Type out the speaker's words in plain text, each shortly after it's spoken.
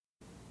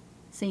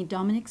St.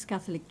 Dominic's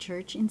Catholic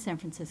Church in San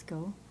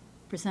Francisco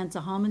presents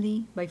a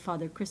homily by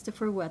Father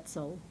Christopher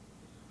Wetzel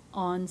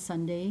on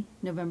Sunday,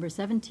 November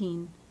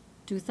 17,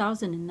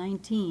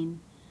 2019,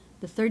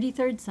 the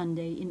 33rd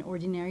Sunday in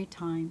Ordinary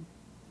Time.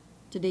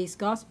 Today's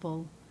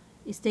Gospel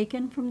is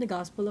taken from the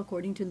Gospel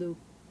according to Luke,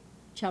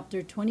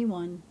 chapter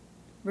 21,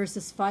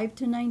 verses 5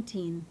 to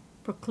 19,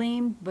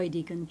 proclaimed by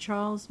Deacon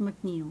Charles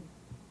McNeil.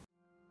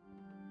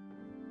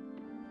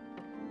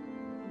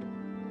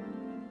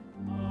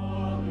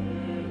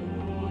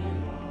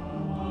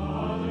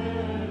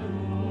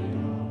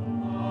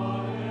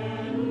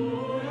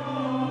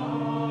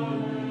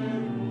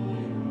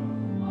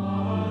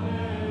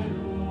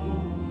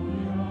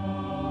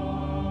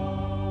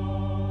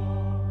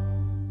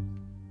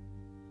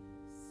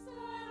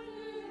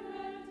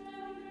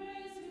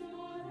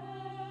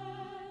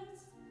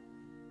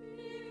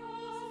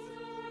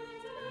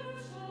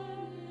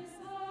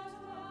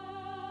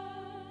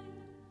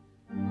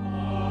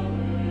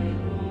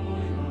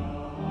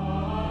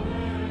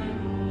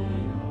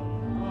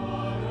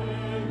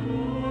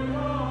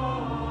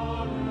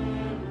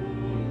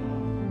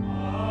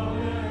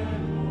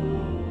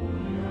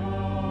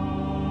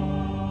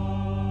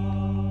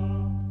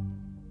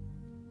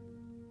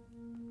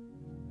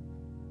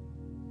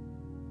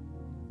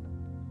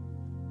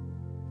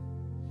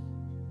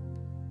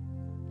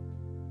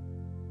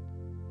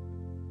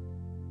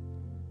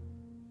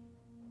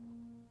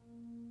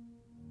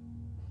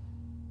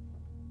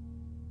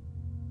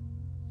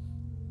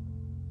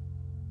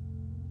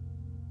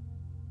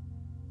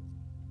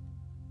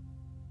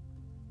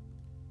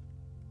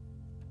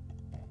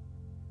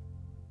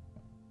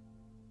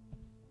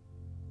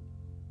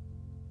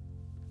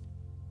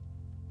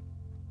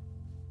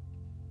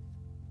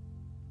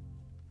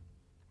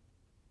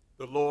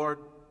 The Lord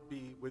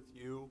be with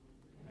you.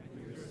 And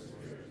with your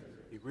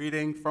spirit. A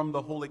reading from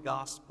the Holy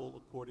Gospel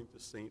according to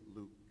St.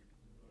 Luke.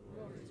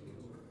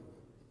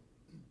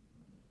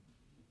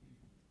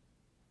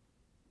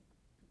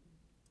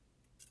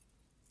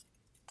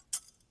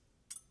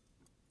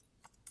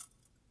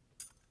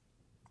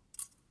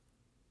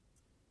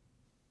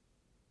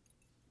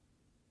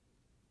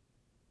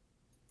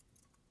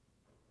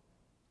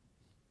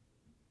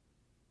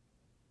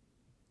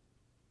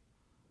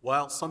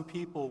 While some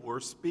people were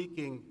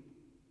speaking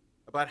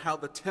about how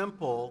the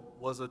temple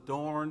was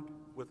adorned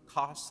with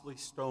costly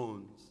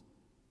stones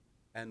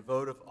and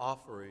votive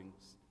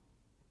offerings,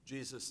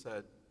 Jesus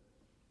said,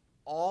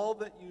 "All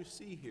that you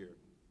see here,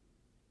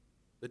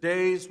 the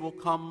days will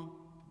come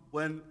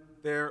when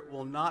there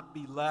will not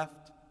be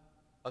left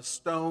a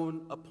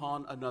stone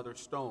upon another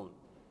stone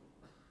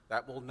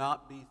that will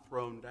not be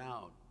thrown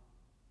down."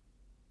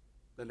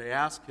 Then they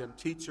asked him,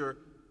 "Teacher,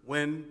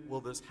 when will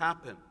this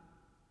happen?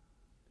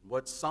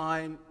 What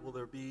sign will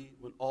there be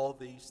when all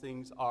these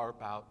things are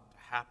about to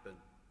happen?"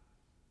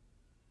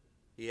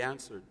 He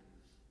answered,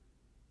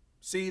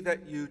 "See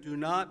that you do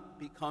not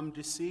become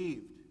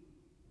deceived.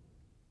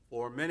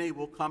 For many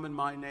will come in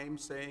my name,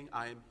 saying,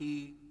 'I am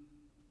he,'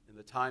 and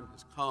the time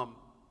has come.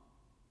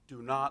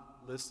 Do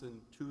not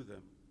listen to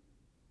them.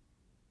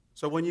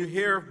 So when you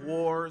hear of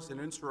wars and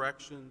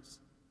insurrections,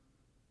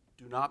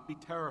 do not be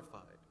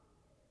terrified,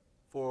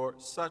 for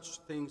such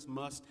things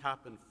must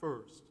happen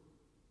first.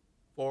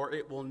 For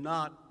it will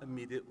not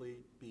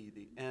immediately be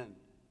the end."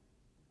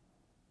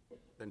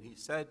 Then he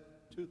said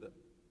to them,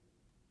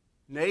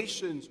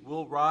 "Nations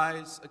will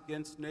rise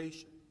against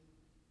nation,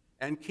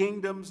 and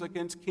kingdoms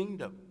against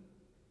kingdom,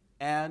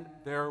 and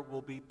there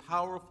will be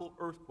powerful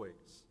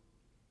earthquakes,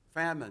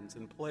 famines,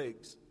 and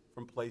plagues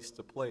from place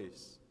to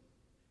place.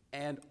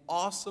 And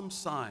awesome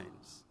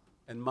signs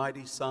and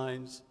mighty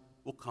signs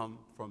will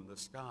come from the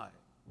sky.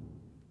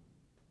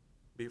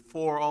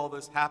 Before all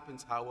this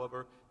happens,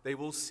 however, they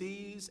will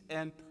seize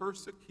and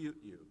persecute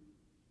you.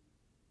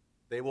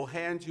 They will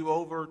hand you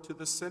over to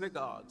the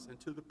synagogues and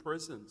to the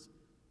prisons,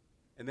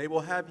 and they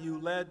will have you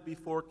led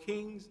before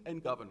kings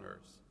and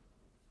governors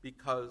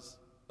because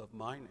of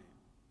my name.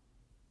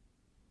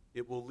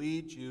 It will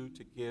lead you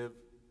to give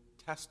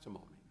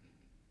testimony.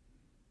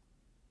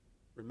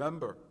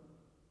 Remember,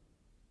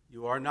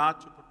 you are not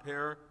to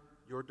prepare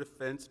your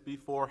defense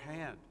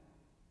beforehand.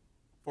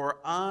 For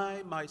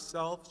I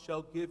myself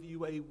shall give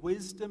you a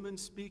wisdom in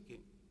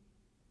speaking,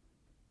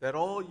 that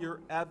all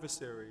your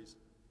adversaries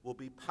will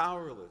be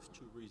powerless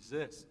to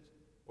resist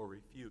or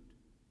refute.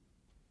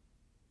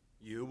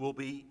 You will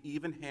be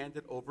even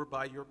handed over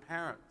by your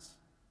parents,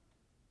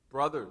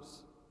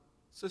 brothers,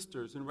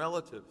 sisters, and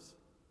relatives,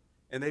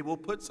 and they will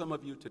put some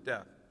of you to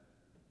death.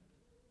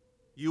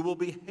 You will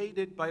be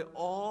hated by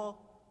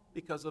all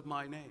because of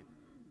my name,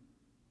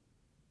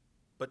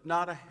 but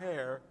not a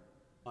hair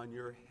on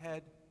your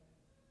head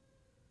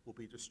will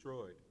be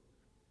destroyed.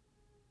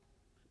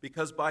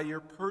 Because by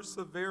your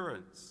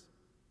perseverance,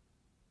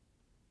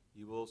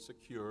 you will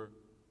secure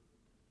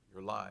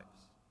your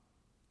lives."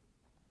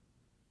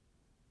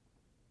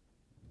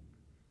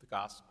 The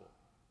Gospel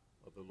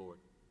of the Lord.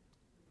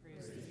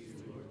 Praise to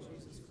you, Lord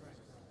Jesus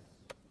Christ.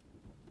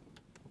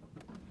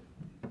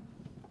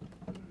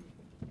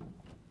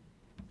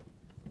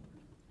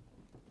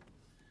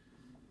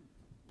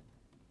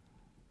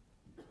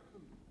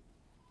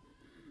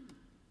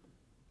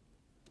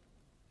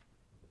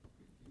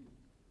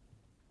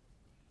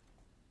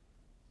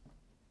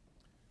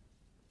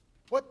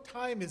 What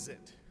time is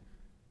it?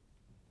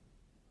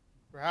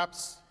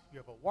 Perhaps you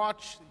have a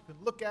watch that you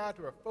can look at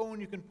or a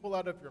phone you can pull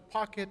out of your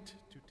pocket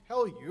to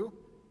tell you.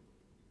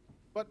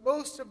 But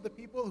most of the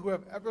people who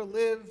have ever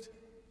lived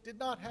did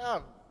not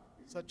have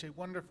such a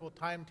wonderful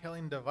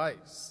time-telling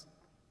device.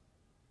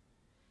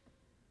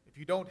 If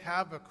you don't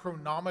have a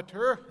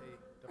chronometer,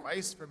 a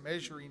device for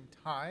measuring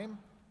time,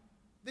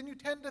 then you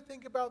tend to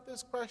think about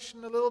this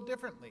question a little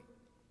differently.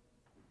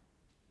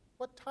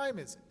 What time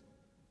is it?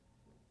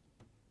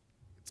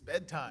 It's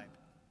bedtime.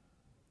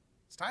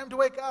 It's time to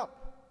wake up.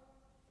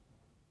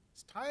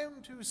 It's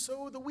time to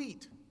sow the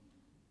wheat.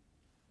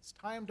 It's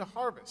time to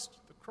harvest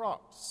the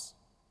crops.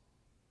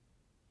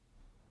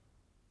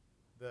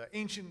 The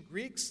ancient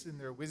Greeks, in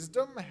their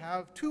wisdom,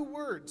 have two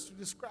words to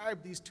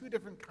describe these two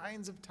different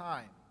kinds of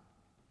time.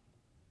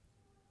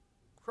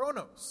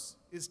 Chronos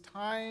is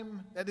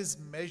time that is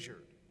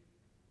measured,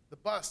 the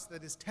bus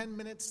that is 10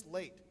 minutes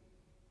late,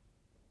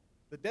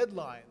 the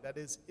deadline that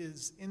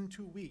is in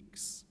 2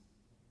 weeks.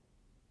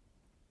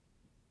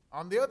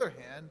 On the other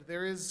hand,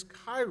 there is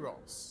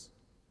kairos,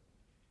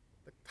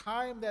 the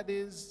time that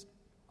is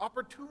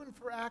opportune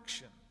for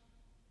action,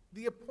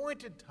 the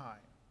appointed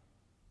time,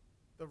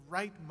 the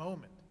right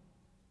moment,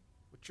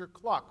 which your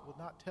clock will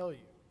not tell you.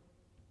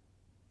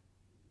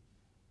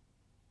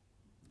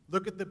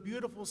 Look at the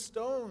beautiful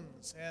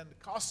stones and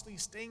costly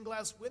stained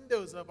glass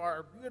windows of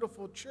our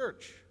beautiful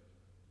church.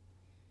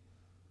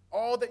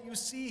 All that you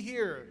see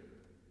here,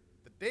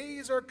 the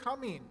days are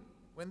coming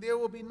when there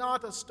will be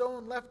not a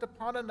stone left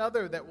upon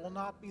another that will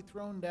not be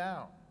thrown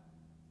down.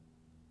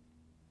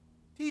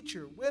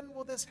 Teacher, when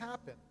will this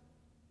happen?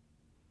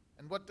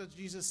 And what does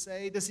Jesus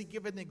say? Does he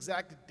give an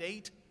exact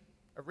date,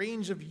 a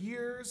range of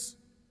years?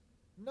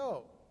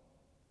 No.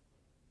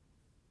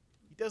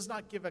 He does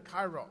not give a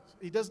kairos.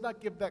 He does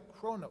not give that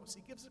chronos.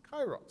 He gives a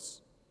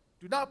kairos.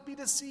 Do not be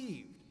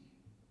deceived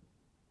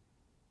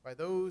by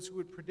those who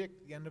would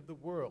predict the end of the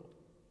world.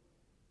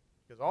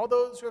 Because all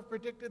those who have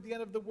predicted the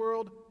end of the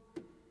world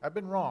have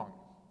been wrong.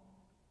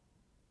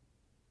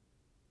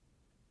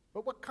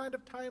 But what kind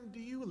of time do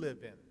you live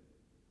in?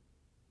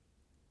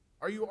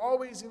 Are you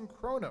always in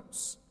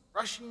chronos,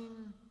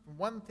 rushing from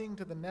one thing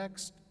to the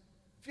next,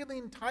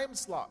 filling time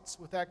slots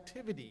with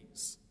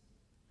activities?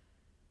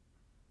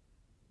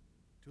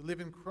 To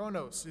live in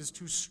chronos is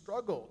to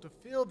struggle to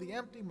fill the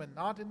empty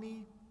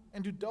monotony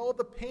and to dull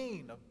the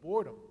pain of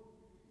boredom.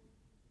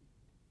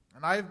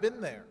 And I have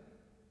been there.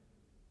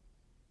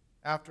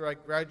 After I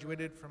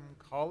graduated from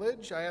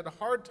college, I had a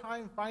hard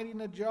time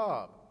finding a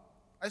job.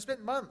 I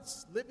spent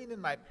months living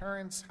in my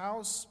parents'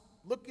 house,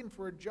 looking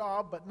for a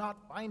job but not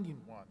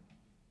finding one.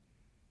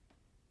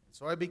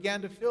 So I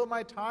began to fill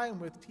my time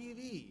with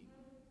TV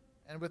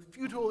and with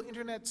futile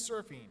internet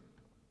surfing,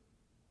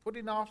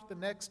 putting off the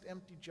next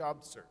empty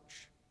job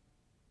search.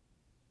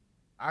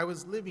 I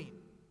was living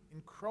in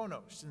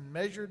chronos, in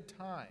measured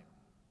time.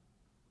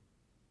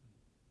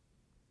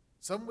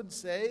 Some would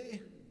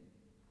say,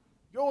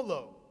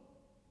 YOLO,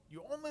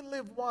 you only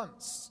live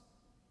once,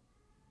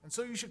 and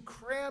so you should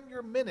cram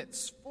your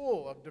minutes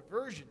full of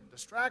diversion,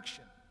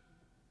 distraction.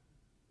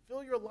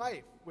 Fill your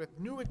life with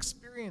new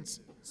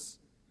experiences.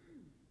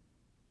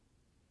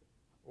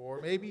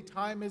 Or maybe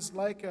time is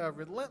like a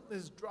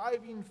relentless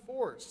driving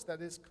force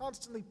that is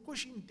constantly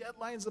pushing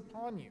deadlines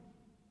upon you,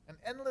 an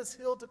endless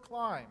hill to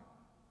climb,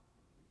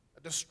 a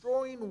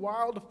destroying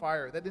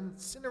wildfire that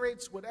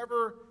incinerates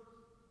whatever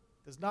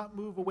does not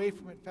move away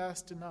from it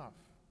fast enough.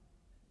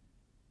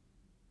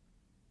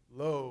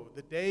 Lo,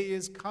 the day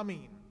is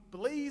coming,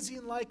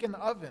 blazing like an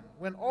oven,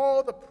 when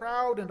all the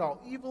proud and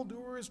all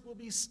evildoers will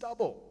be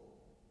stubble.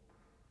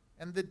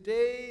 And the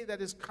day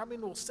that is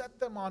coming will set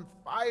them on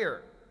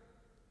fire,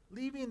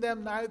 leaving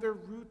them neither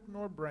root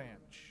nor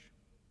branch.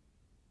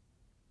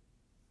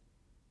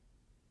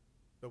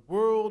 The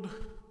world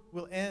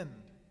will end.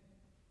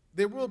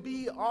 There will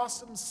be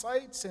awesome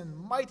sights and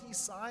mighty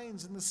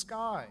signs in the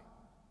sky.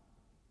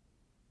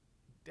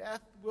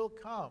 Death will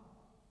come,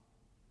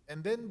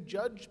 and then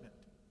judgment,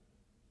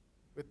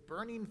 with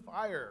burning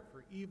fire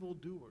for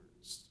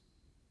evildoers.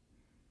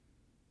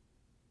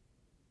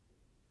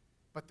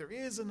 But there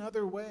is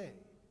another way.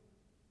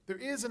 There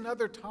is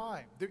another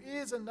time. There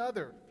is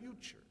another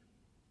future.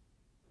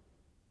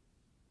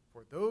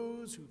 For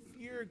those who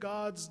fear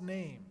God's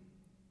name,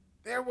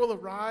 there will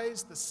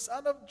arise the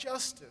Sun of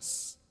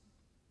Justice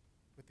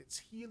with its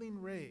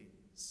healing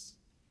rays.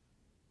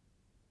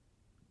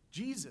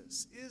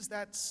 Jesus is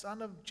that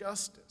Sun of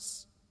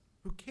Justice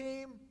who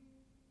came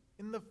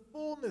in the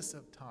fullness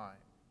of time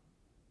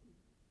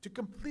to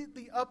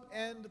completely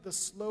upend the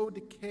slow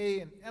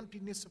decay and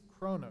emptiness of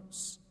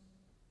chronos,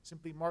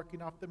 simply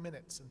marking off the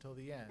minutes until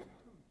the end.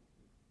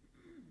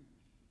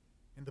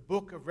 In the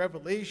book of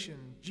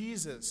Revelation,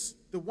 Jesus,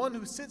 the one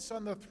who sits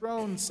on the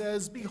throne,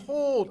 says,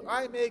 "Behold,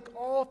 I make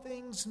all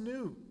things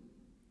new.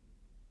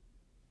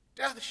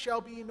 Death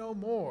shall be no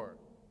more.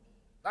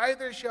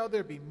 Neither shall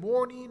there be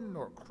mourning,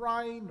 nor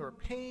crying, nor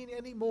pain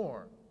any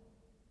more.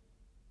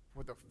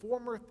 For the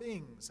former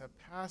things have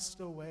passed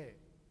away."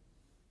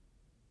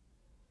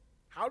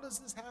 How does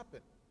this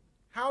happen?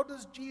 How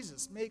does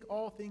Jesus make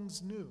all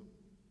things new?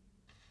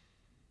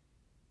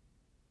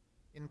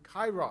 In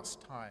Kairos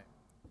time,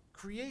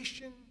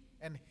 creation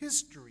and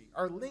history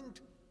are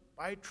linked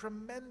by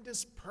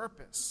tremendous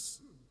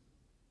purpose,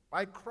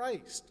 by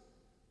Christ,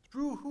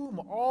 through whom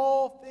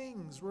all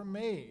things were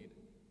made,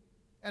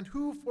 and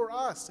who for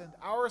us and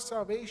our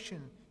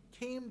salvation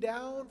came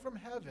down from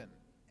heaven,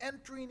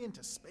 entering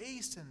into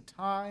space and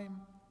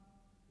time,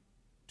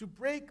 to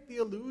break the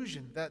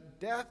illusion that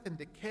death and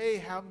decay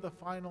have the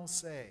final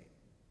say,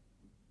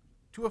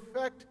 to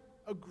effect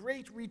a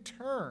great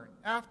return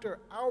after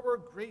our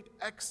great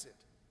exit,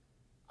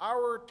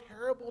 our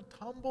terrible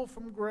tumble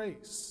from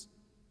grace,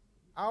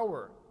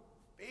 our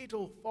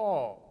fatal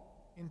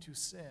fall into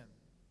sin.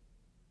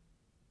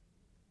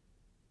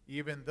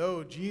 Even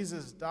though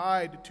Jesus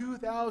died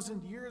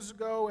 2,000 years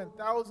ago and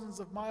thousands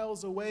of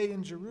miles away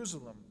in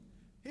Jerusalem,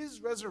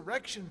 his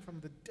resurrection from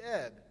the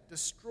dead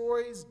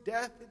destroys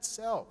death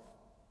itself.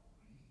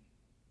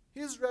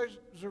 His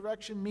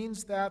resurrection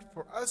means that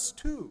for us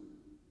too,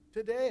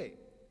 today,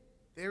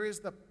 there is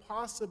the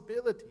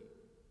possibility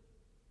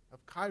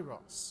of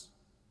Kairos,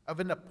 of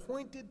an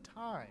appointed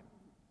time,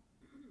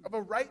 of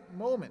a right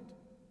moment,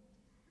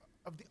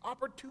 of the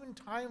opportune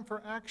time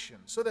for action,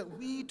 so that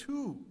we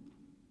too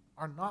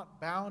are not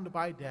bound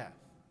by death.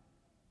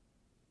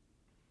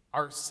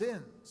 Our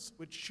sins,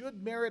 which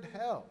should merit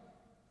hell,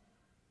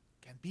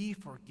 can be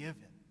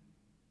forgiven.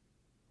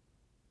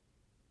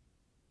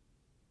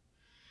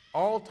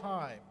 All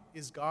time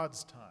is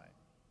God's time.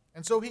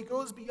 And so he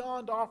goes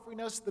beyond offering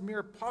us the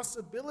mere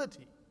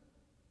possibility,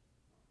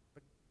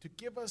 but to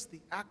give us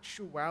the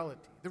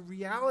actuality, the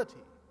reality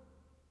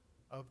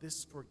of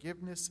this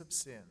forgiveness of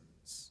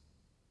sins.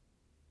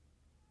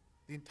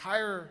 The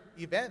entire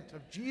event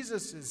of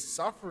Jesus'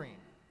 suffering,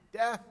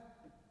 death,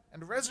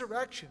 and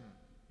resurrection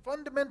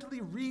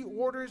fundamentally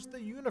reorders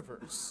the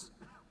universe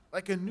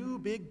like a new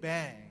Big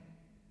Bang.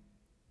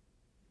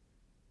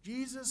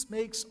 Jesus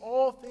makes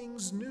all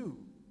things new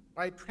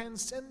by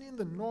transcending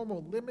the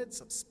normal limits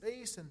of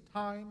space and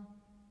time,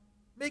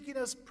 making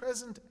us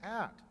present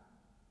at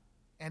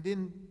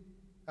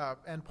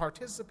and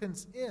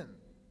participants in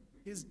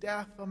his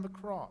death on the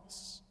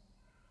cross.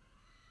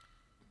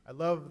 I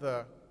love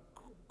the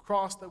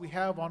cross that we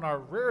have on our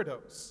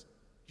reredos.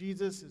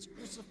 Jesus is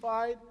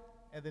crucified,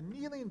 and then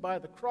kneeling by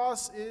the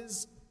cross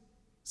is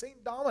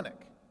St. Dominic.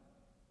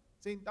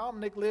 St.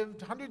 Dominic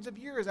lived hundreds of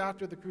years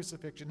after the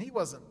crucifixion. He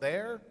wasn't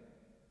there.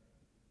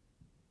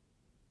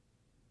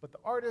 But the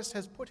artist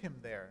has put him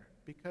there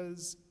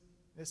because,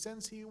 in a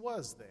sense, he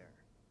was there.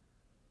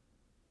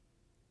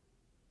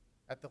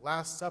 At the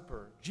Last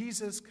Supper,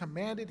 Jesus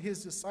commanded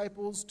his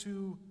disciples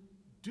to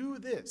do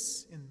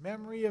this in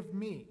memory of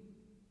me.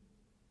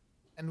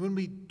 And when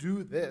we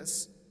do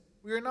this,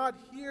 we are not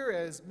here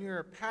as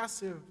mere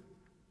passive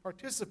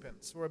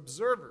participants or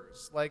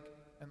observers like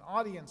an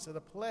audience at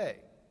a play.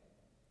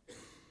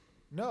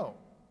 No,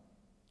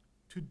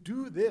 to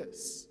do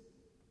this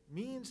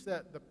means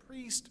that the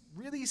priest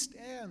really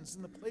stands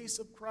in the place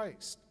of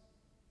Christ,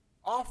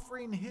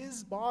 offering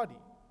his body.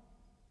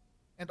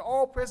 And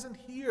all present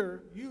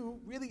here,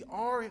 you really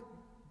are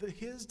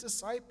his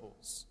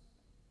disciples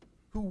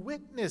who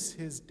witness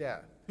his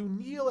death, who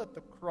kneel at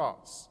the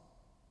cross,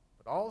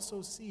 but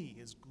also see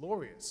his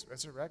glorious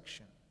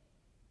resurrection.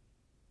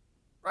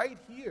 Right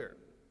here,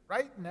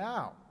 right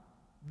now,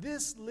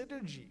 this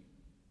liturgy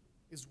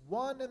is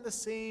one and the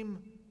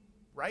same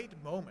right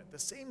moment, the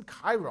same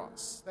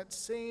kairos, that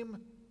same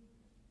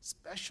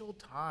special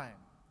time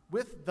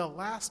with the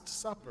Last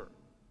Supper,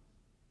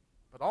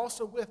 but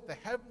also with the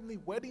heavenly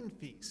wedding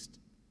feast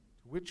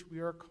to which we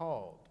are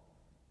called.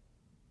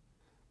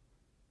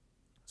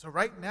 So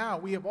right now,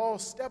 we have all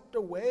stepped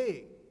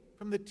away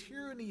from the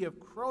tyranny of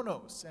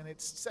Chronos and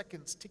its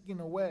seconds ticking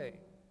away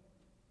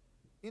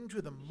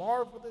into the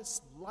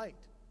marvelous light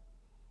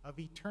of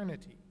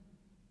eternity.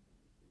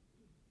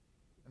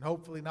 And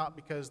hopefully not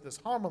because this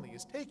homily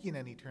is taking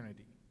an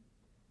eternity,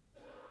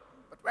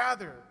 but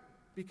rather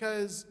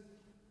because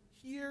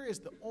here is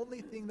the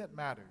only thing that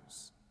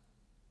matters,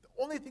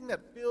 the only thing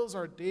that fills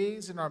our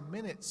days and our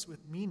minutes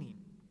with meaning.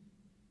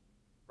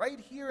 Right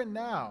here and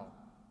now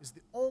is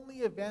the only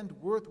event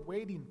worth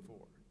waiting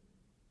for,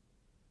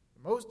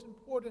 the most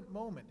important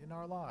moment in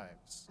our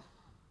lives.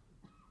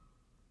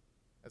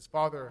 As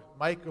Father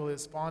Michael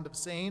is fond of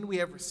saying, we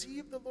have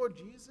received the Lord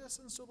Jesus,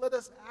 and so let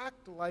us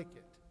act like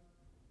it.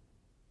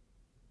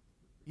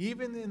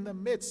 Even in the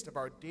midst of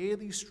our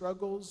daily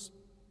struggles,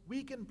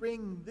 we can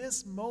bring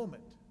this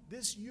moment,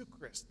 this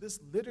Eucharist, this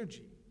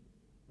liturgy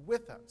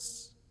with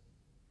us.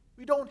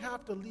 We don't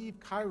have to leave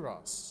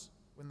Kairos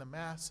when the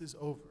Mass is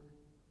over.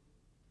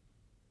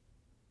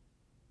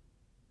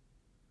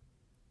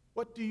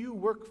 What do you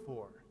work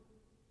for?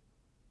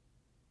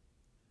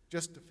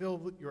 Just to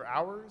fill your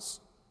hours?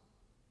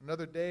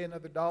 Another day,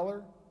 another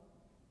dollar?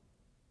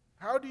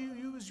 How do you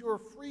use your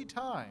free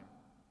time?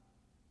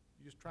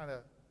 You're just trying to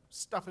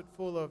stuff it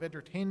full of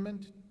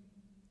entertainment?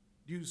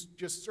 Do you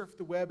just surf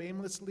the web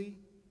aimlessly?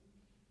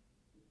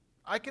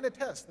 I can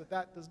attest that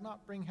that does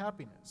not bring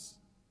happiness.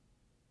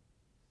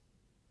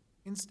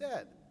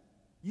 Instead,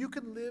 you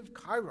can live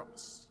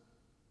Kairos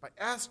by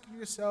asking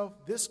yourself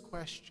this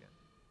question: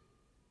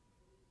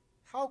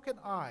 how can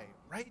I,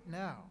 right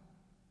now,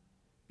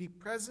 be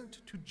present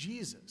to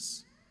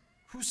Jesus,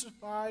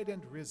 crucified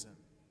and risen?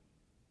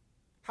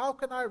 How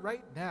can I,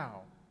 right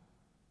now,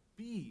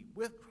 be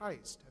with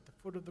Christ at the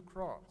foot of the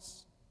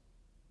cross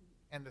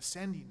and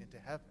ascending into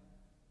heaven?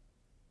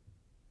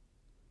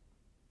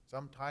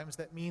 Sometimes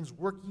that means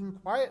working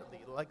quietly,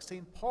 like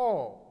St.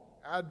 Paul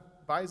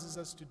advises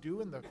us to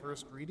do in the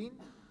first reading.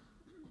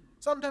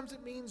 Sometimes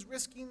it means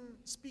risking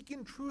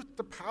speaking truth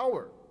to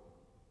power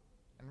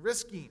and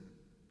risking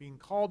being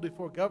called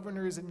before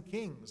governors and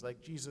kings,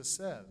 like Jesus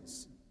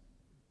says.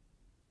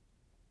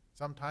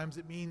 Sometimes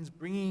it means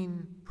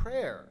bringing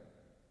prayer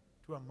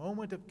to a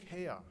moment of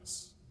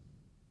chaos.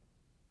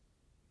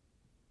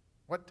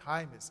 What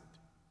time is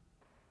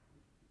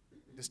it?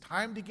 It is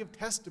time to give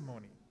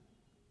testimony.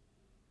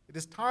 It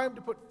is time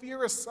to put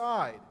fear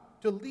aside,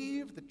 to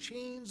leave the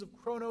chains of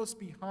Chronos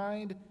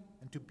behind,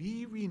 and to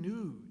be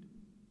renewed.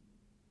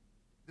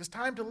 It is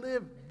time to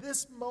live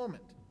this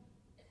moment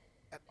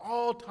at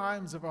all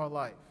times of our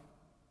life.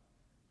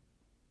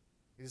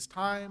 It is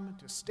time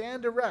to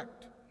stand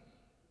erect,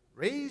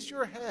 raise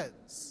your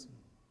heads,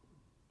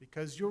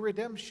 because your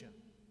redemption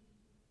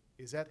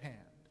is at hand.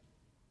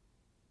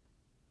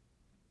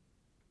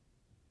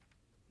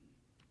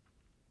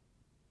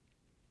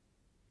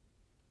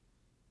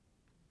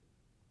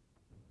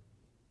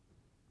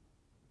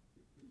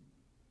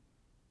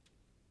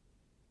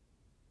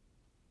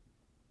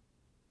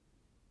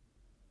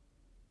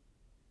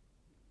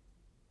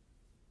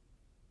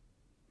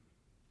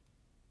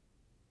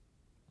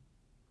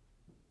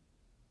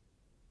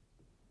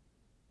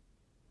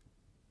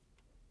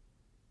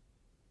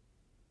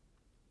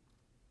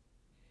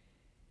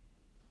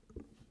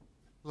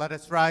 Let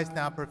us rise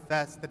now and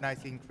profess the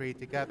Nicene Creed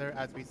together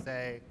as we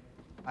say,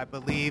 I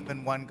believe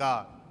in one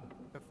God,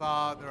 the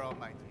Father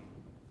Almighty,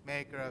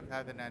 maker of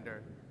heaven and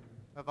earth,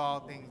 of all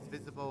things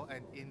visible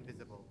and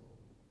invisible.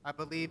 I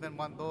believe in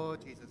one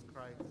Lord Jesus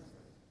Christ,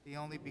 the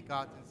only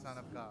begotten Son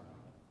of God,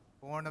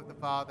 born of the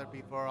Father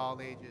before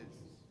all ages,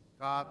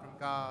 God from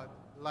God,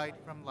 light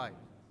from light,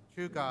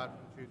 true God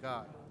from true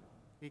God,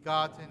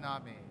 begotten,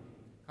 not made,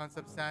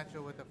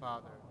 consubstantial with the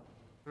Father.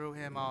 Through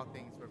him all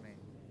things were made.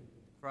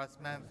 For us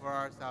men, for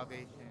our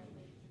salvation,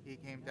 he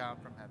came down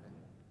from heaven,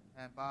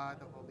 and by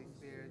the Holy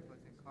Spirit was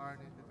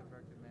incarnate of the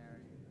Virgin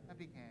Mary, and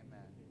became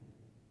man.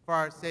 For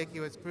our sake he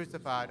was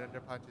crucified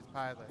under Pontius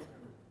Pilate.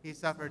 He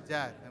suffered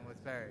death and was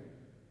buried,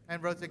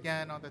 and rose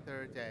again on the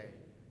third day,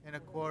 in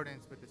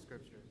accordance with the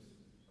Scriptures.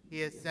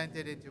 He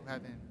ascended into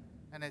heaven,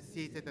 and is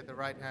seated at the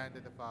right hand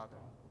of the Father.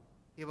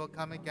 He will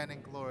come again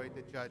in glory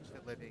to judge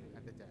the living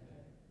and the dead,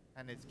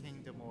 and his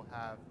kingdom will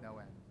have no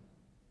end.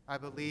 I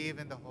believe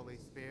in the Holy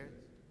Spirit,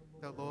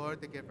 the Lord,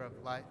 the giver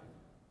of life,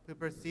 who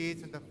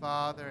proceeds from the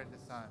Father and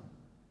the Son,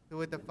 who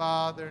with the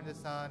Father and the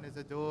Son is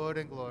adored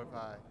and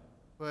glorified,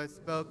 who has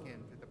spoken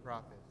to the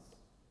prophets.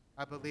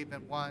 I believe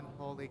in one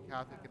holy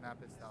Catholic and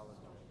apostolic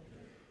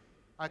Church.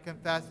 I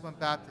confess one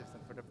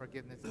baptism for the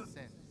forgiveness of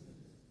sins,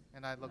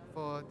 and I look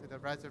forward to the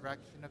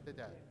resurrection of the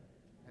dead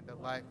and the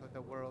life of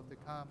the world to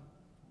come.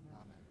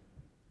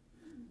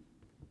 Amen.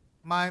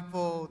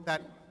 Mindful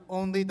that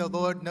only the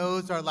Lord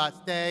knows our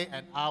last day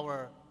and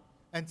hour,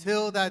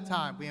 until that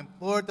time, we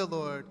implore the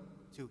Lord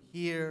to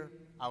hear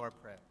our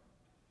prayer.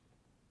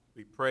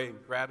 We pray in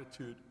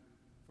gratitude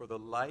for the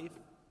life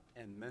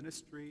and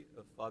ministry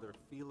of Father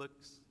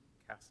Felix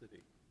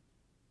Cassidy.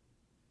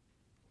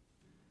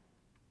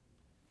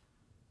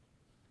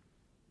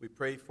 We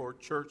pray for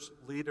church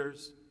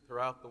leaders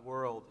throughout the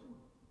world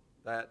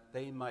that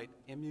they might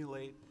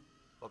emulate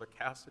Father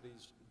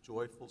Cassidy's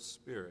joyful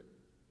spirit.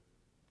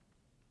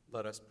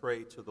 Let us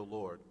pray to the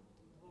Lord.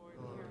 Lord,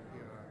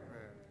 hear our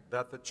prayer.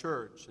 That the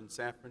church in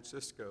San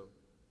Francisco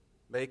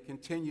may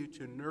continue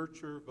to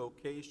nurture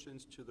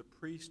vocations to the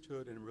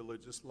priesthood and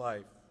religious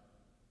life.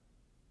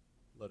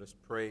 Let us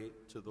pray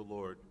to the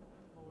Lord.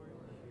 Lord,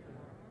 hear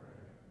our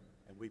prayer.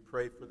 And we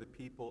pray for the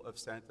people of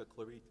Santa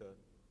Clarita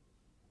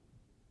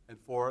and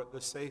for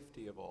the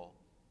safety of all,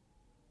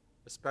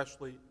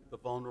 especially the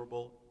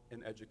vulnerable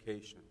in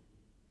education.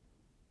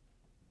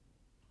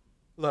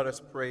 Let us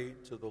pray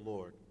to the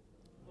Lord.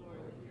 Lord,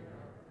 hear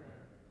our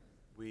prayer.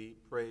 We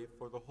pray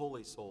for the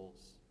holy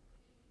souls,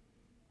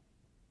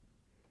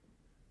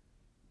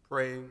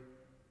 praying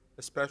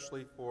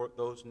especially for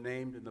those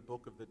named in the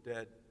Book of the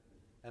Dead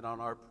and on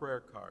our prayer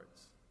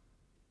cards,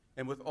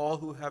 and with all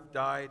who have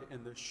died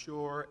in the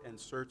sure and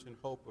certain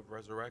hope of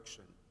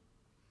resurrection.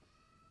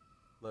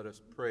 Let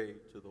us pray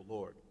to the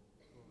Lord.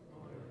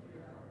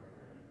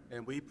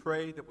 And we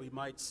pray that we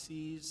might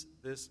seize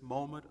this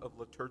moment of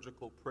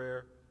liturgical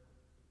prayer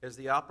as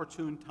the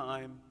opportune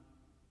time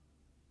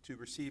to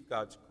receive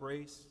God's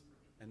grace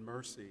and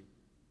mercy.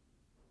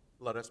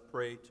 Let us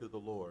pray to the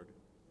Lord.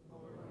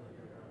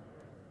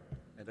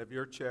 And of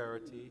your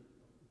charity,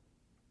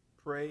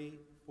 pray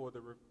for the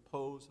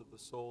repose of the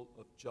soul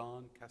of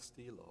John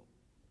Castillo.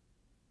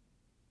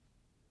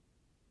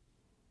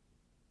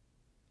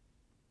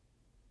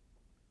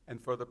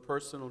 and for the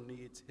personal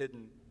needs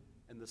hidden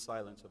in the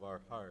silence of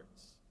our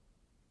hearts.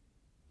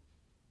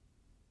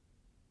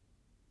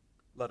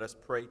 Let us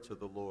pray to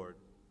the Lord.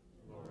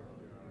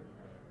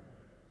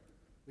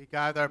 We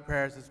gather our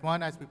prayers as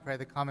one as we pray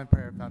the common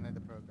prayer found in the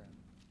program.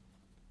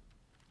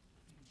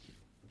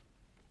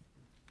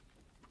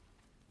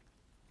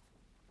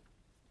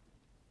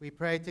 We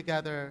pray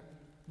together,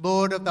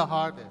 Lord of the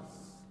harvest,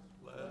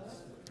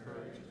 Bless with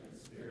courage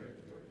and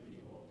spirit your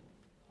people.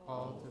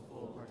 call to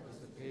full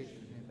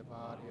participation in the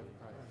body of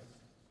Christ.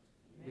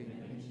 We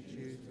may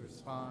choose to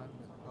respond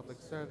with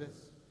public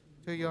service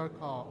to your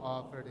call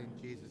offered in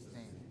Jesus'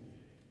 name.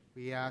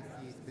 We ask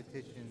these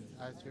petitions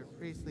as your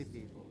priestly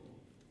people,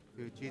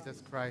 through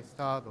Jesus Christ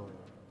our Lord.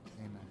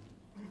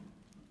 Amen.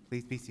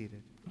 Please be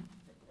seated.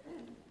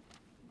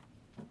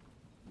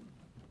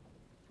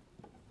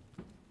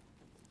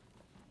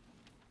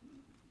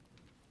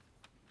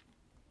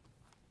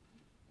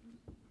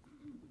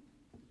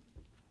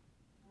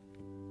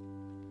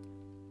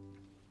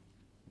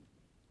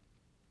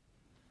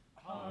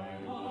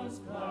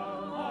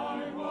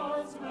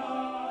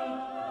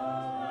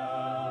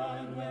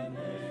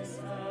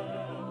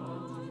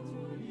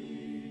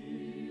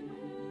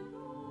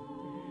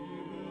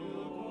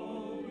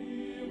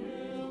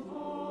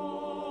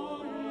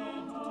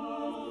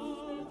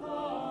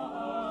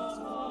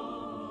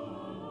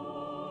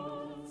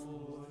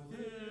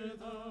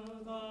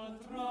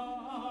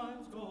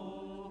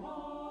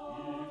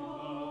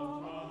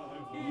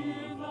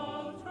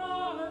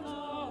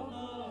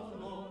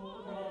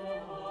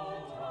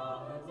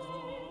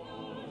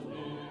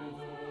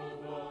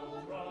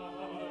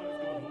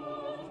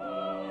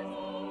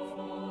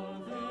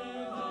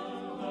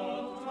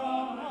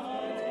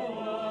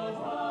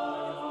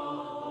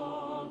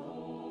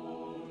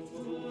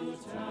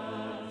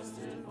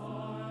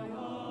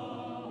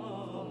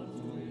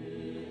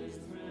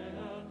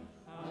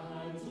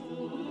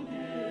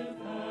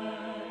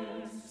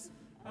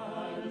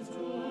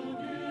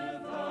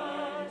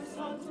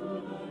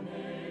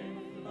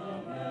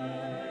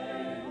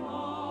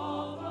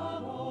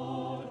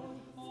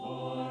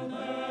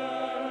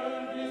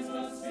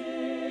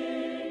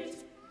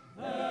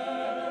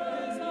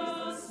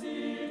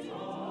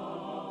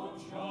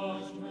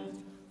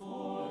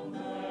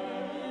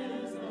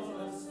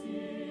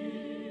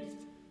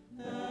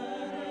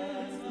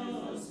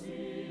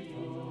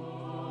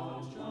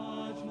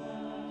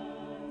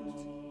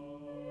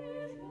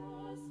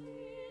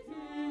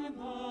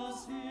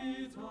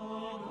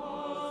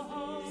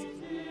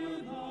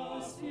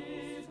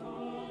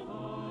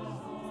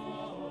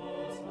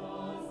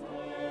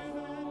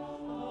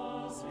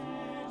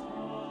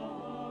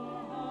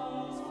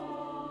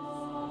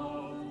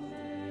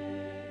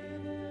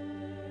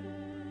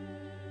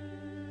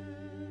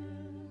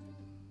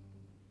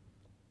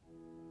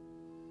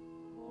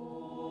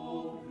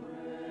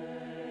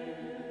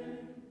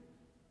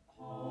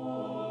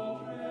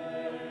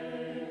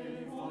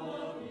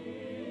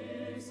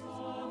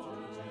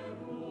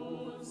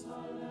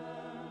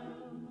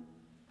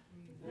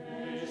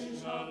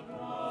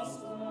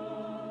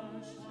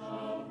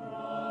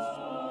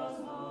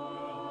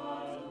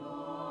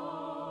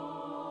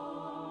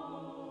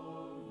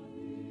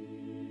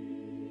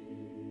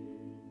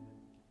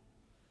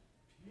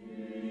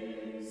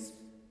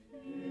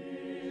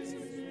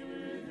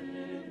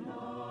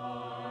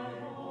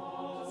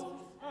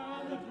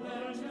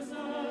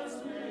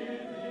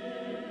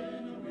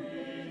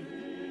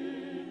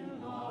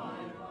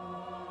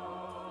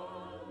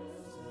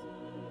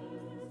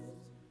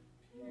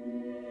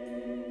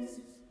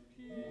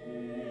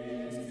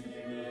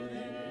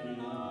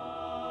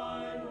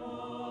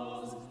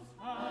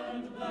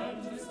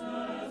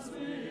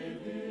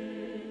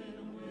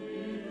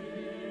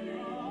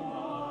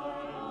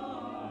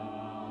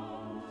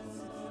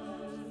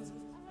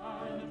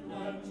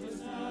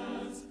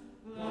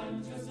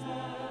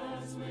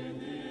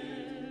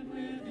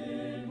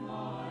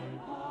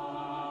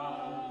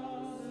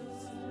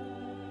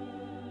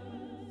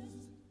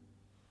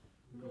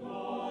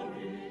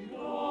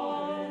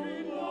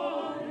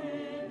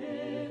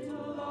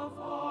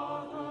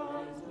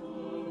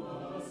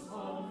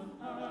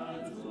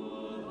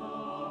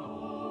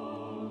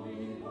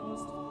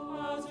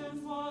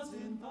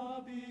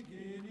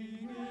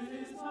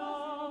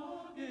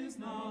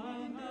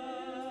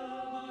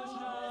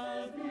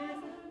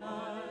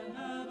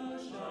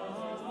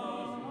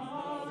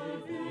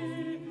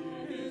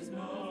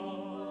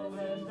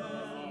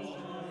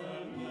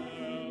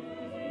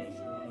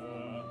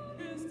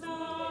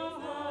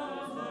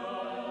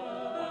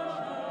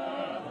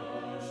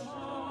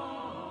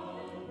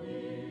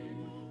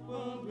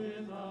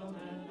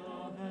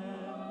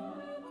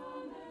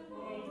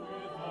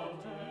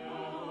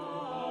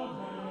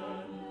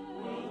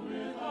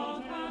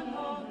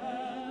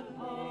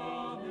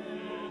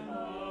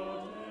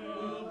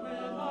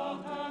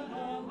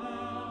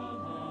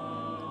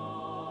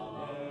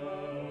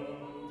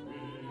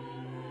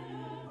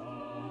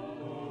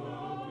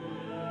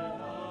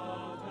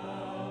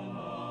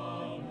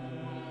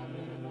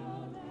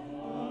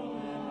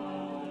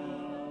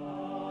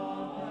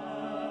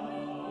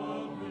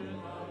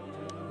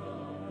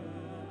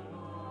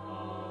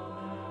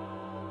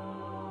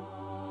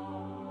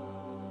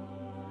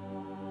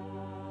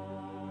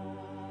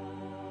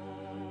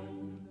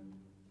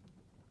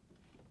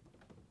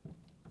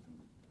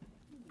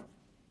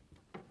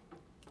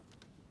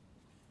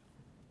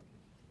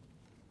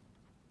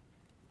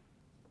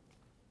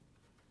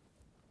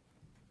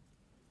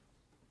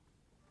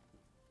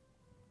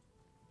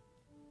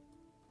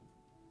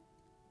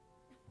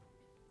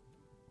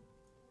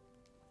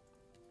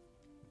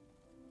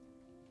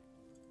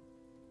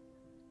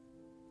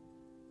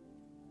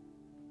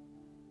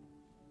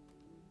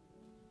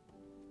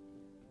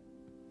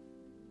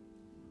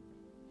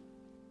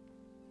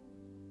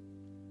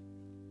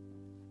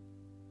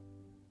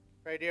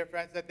 Pray, dear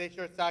friends, that this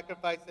your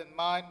sacrifice and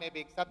mine may be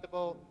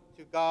acceptable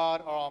to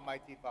God, our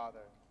Almighty Father.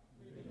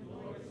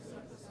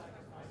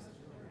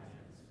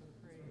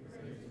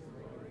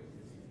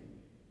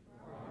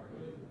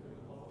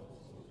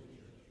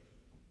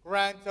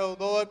 Grant, O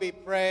Lord, we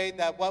pray,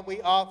 that what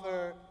we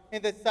offer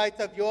in the sight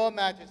of your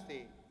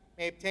majesty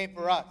may obtain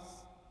for us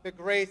the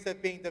grace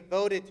of being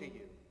devoted to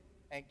you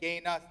and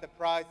gain us the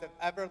prize of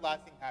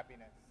everlasting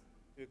happiness.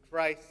 Through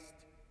Christ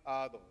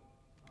our Lord.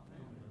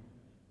 Amen.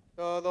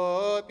 The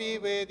Lord be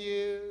with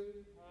you.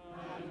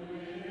 And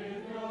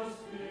with your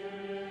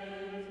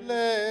spirit.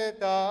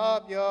 Lift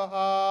up your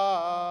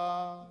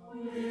heart. We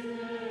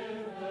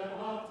lift them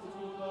up to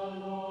the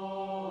Lord.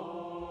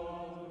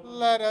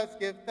 Let us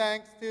give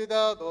thanks to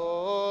the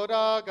Lord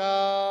our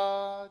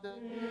God.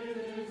 It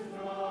is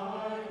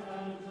right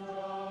and just.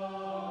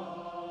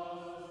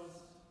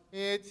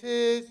 It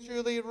is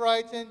truly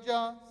right and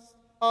just,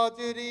 our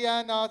duty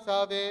and our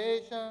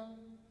salvation,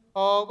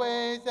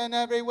 always and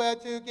everywhere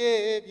to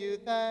give you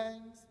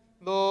thanks,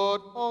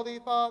 Lord, Holy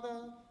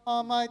Father,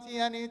 Almighty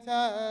and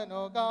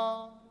eternal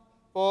God.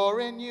 For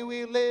in you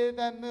we live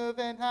and move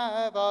and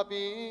have our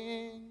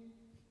being.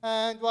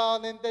 And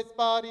while in this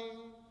body,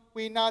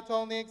 we not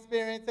only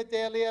experience the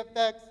daily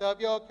effects of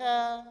your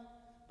care,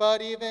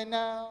 but even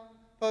now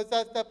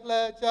possess the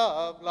pledge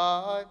of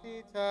life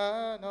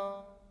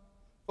eternal.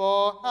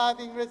 For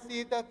having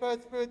received the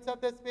first fruits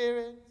of the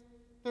Spirit,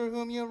 through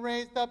whom you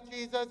raised up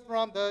Jesus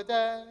from the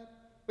dead,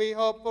 we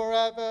hope for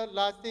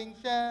everlasting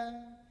share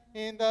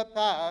in the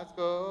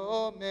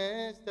Paschal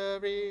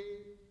mystery.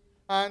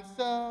 And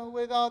so,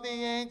 with all the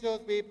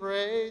angels we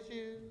praise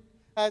you,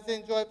 as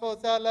in joyful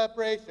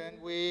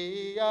celebration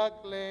we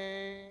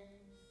acclaim.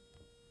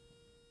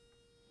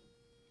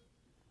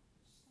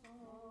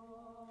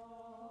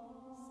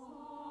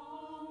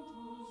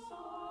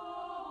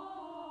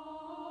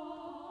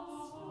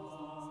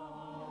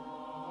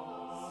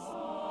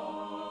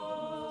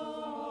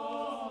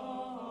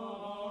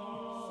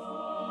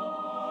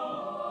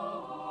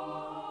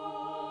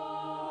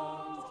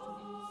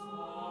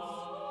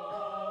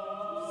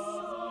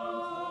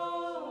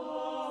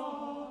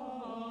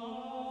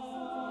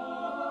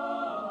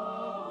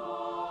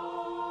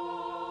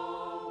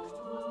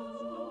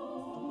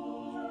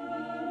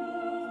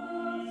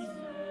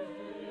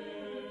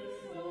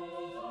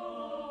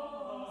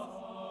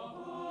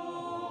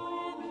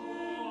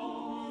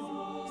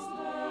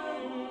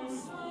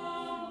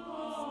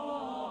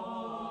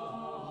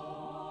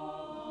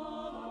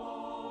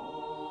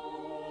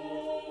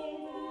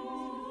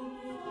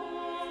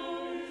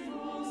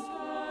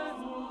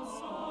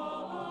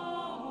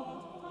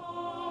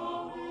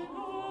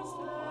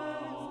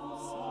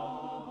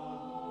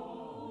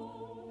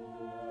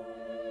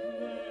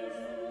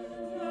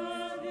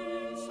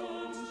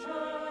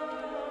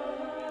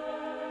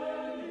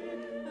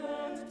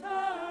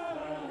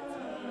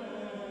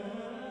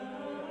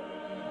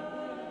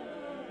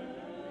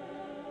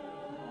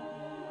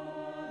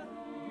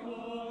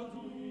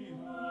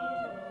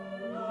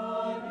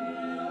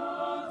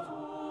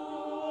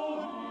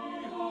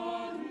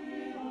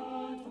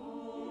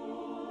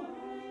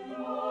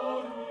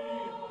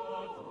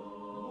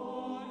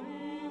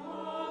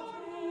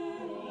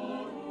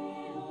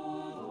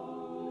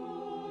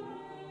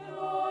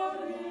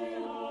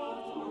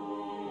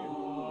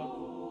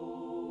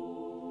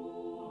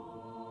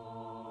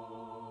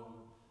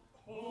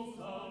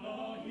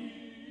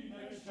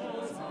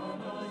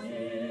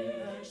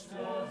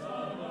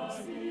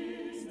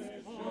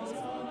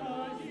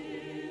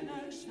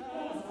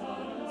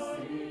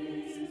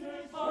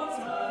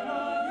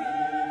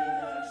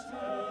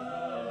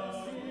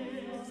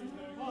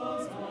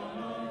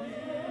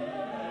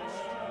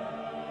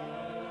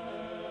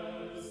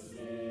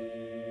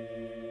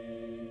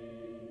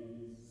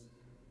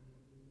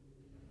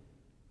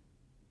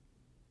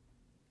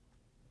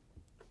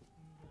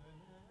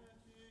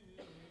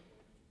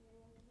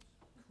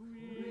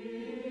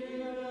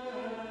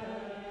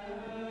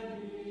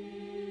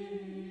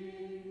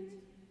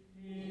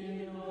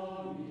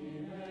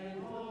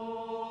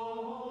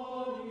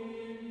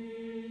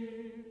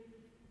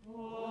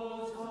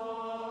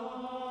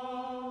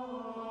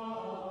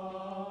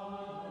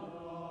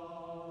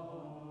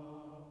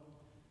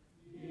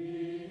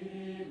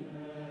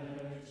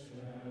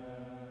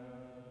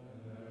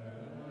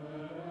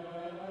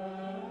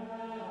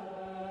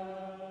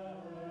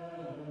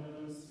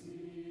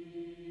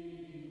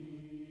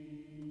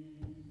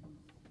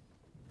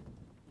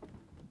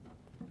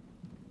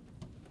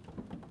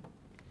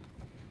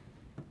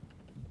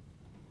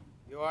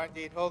 You are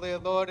indeed holy, O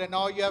Lord, and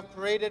all you have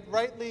created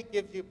rightly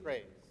gives you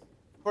praise.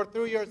 For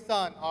through your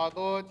Son, our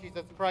Lord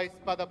Jesus Christ,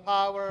 by the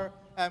power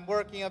and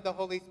working of the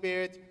Holy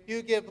Spirit,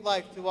 you give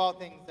life to all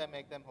things and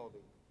make them holy.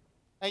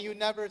 And you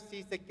never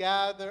cease to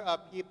gather a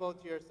people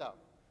to yourself,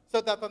 so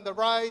that from the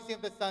rising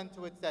of the sun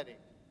to its setting,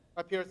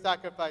 a pure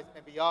sacrifice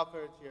may be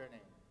offered to your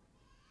name.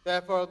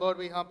 Therefore, Lord,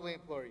 we humbly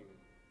implore you,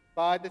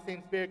 by the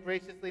same Spirit,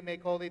 graciously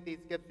make holy these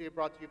gifts we have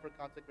brought to you for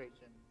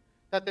consecration,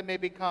 that they may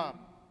become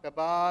the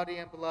body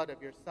and blood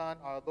of your Son,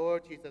 our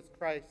Lord Jesus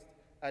Christ,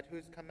 at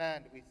whose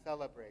command we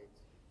celebrate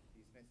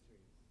these mysteries.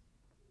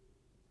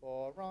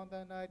 For on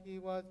the night he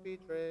was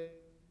betrayed,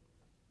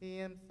 he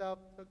himself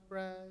took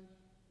bread,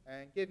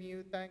 and giving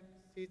you thanks,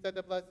 he said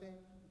a blessing,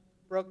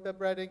 broke the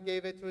bread and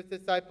gave it to his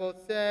disciples,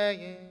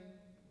 saying,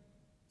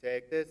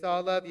 "Take this,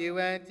 all of you,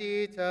 and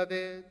eat of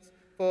it,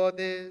 for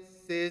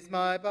this is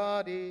my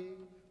body,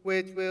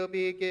 which will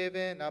be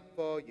given up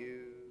for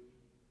you."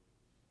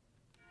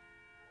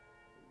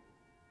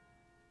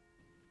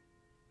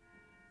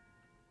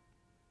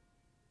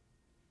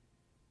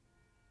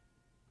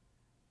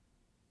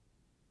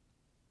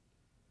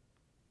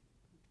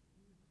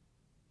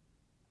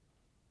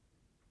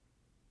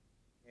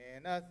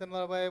 In a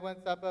similar way, when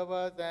supper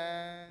was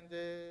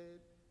ended,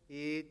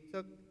 he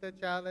took the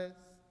chalice,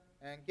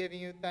 and giving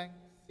you thanks,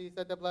 he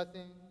said the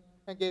blessing,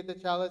 and gave the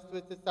chalice to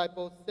his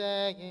disciples,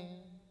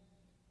 saying,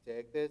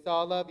 "Take this,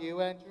 all of you,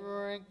 and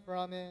drink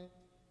from it,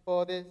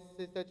 for this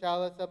is the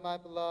chalice of my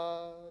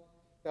blood,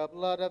 the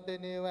blood of the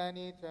new and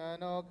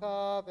eternal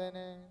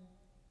covenant,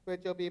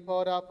 which will be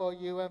poured out for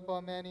you and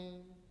for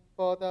many,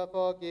 for the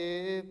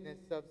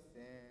forgiveness of sins.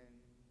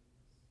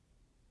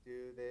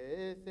 Do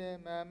this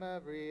in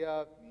memory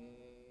of me."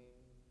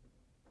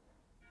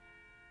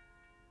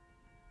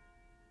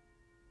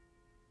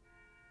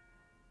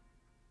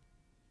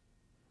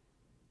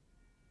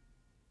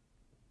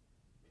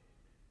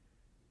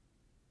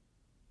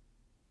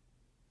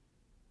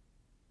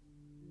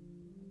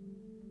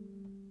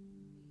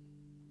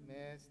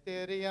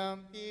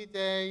 Mysterium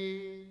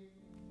Fidei.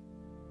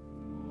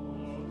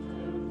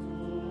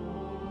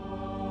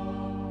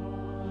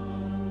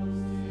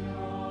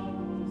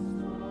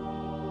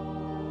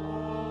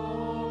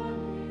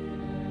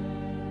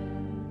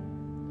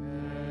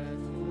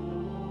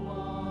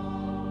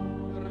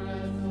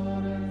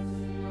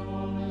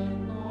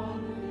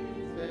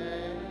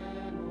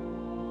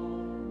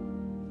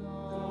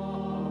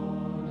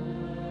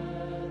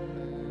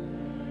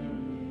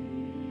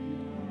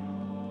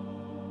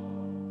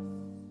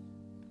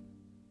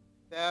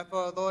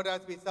 Therefore, Lord,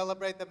 as we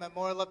celebrate the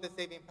memorial of the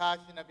saving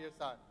passion of your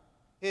Son,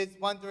 his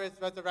wondrous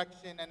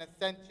resurrection and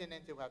ascension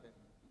into heaven,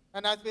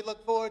 and as we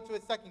look forward to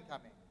his second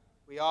coming,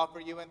 we offer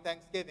you in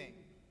thanksgiving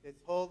this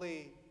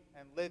holy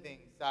and living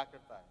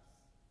sacrifice.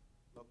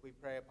 Look, we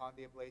pray upon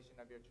the oblation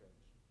of your church,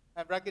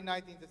 and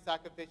recognizing the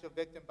sacrificial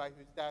victim by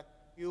whose death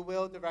you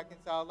will to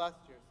reconcile us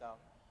to yourself,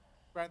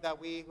 grant that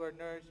we who are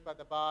nourished by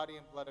the body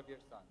and blood of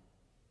your Son,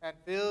 and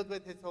filled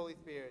with his Holy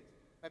Spirit,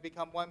 may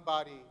become one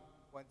body,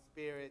 one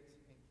spirit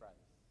in Christ.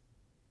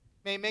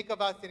 May make of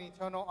us an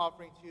eternal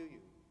offering to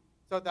you,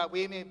 so that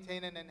we may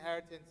obtain an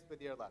inheritance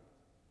with your elect,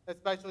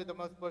 especially the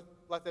most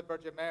blessed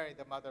Virgin Mary,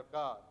 the Mother of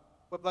God,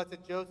 with blessed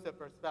Joseph,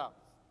 her spouse,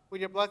 with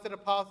your blessed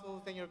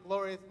apostles and your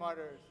glorious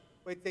martyrs,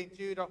 with St.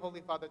 Jude, our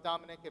Holy Father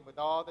Dominic, and with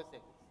all the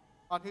saints,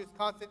 on whose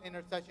constant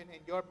intercession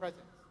in your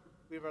presence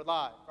we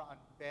rely for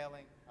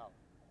unfailing help.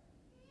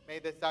 May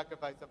the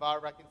sacrifice of our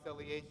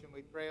reconciliation,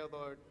 we pray, O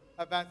Lord,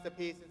 advance the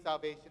peace and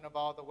salvation of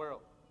all the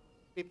world.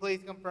 Be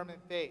pleased confirm in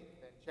faith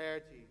and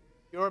charity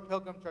your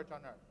pilgrim church on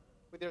earth,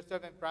 with your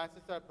servant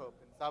Francis our Pope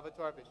and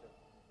Salvatore our Bishop,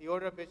 the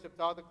order of bishops,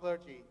 all the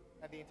clergy,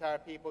 and the entire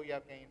people you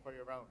have gained for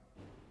your own.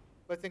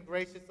 Listen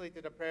graciously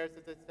to the prayers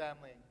of this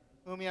family,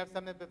 whom you have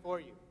summoned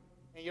before you.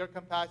 In your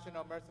compassion,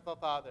 O merciful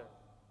Father,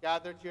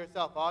 gather to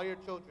yourself all your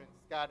children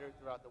scattered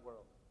throughout the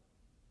world.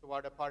 To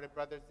our departed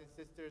brothers and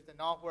sisters,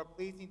 and all who are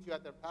pleasing to you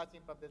at their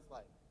passing from this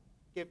life,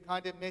 give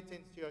kind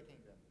admittance to your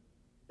kingdom.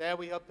 There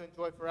we hope to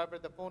enjoy forever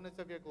the fullness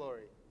of your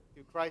glory,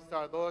 through Christ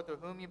our Lord, through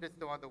whom you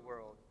bestow on the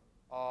world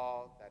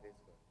all that is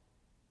good.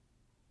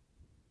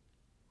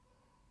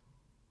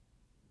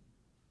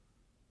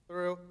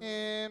 Through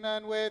him,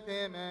 and with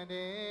him, and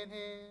in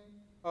him,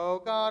 O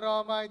God,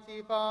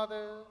 Almighty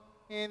Father,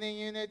 in the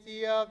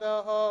unity of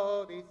the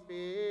Holy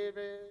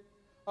Spirit,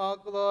 all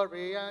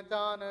glory and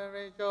honor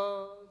is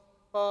yours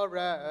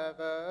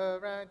forever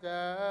and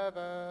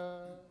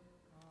ever.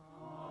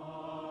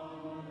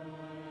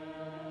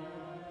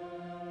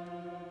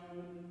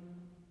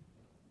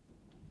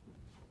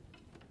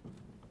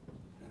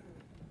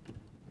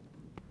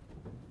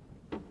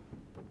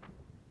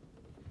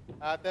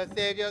 At the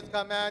Savior's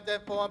command,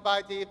 informed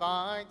by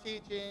divine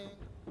teaching,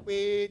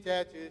 we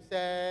dare to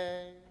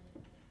say,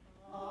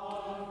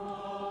 Our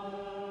Father,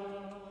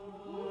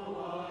 who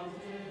art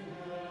in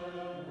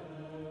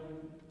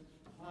heaven,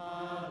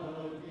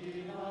 hallowed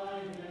be thy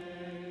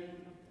name.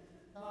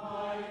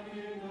 Thy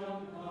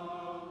kingdom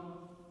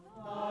come,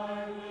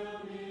 thy will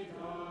be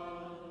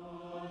done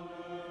on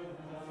earth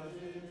as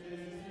it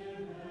is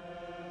in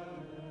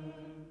heaven.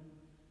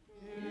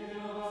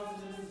 Give us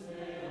this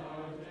day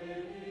our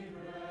daily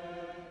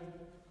bread,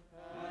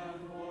 and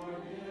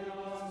forgive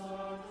us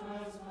our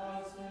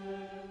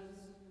trespasses,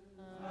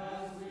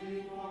 as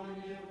we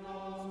forgive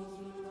those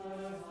who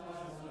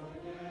trespass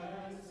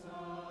against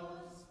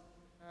us.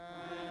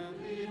 And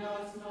lead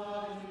us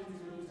not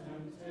into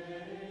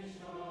temptation,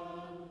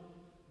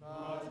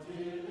 but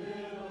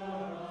deliver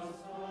us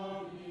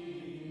from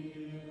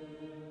evil.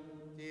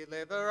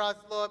 Deliver us,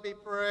 Lord, we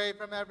pray,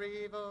 from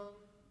every evil.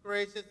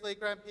 Graciously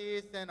grant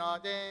peace in our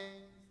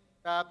days,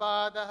 that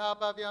by the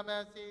help of your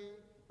mercy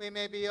we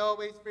may be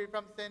always free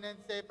from sin and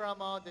safe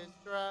from all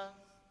distress,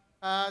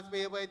 as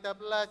we await the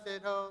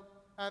blessed hope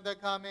and the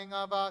coming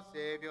of our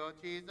Savior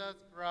Jesus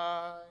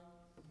Christ.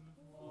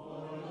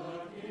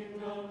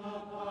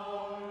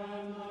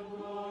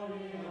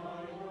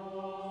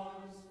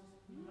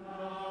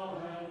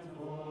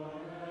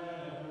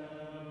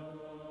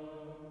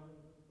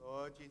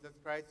 Lord Jesus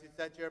Christ, you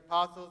said to your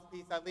apostles,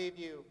 peace I leave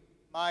you,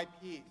 my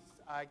peace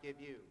I give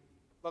you.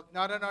 Look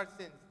not on our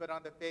sins, but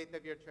on the faith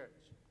of your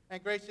church,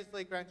 and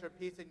graciously grant her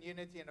peace and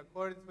unity in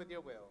accordance with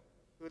your will,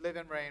 who live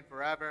and reign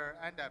forever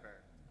and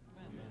ever.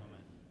 Amen.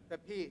 The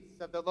peace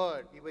of the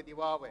Lord be with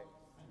you always.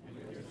 And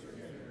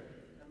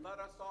let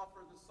us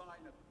offer the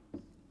sign of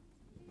peace.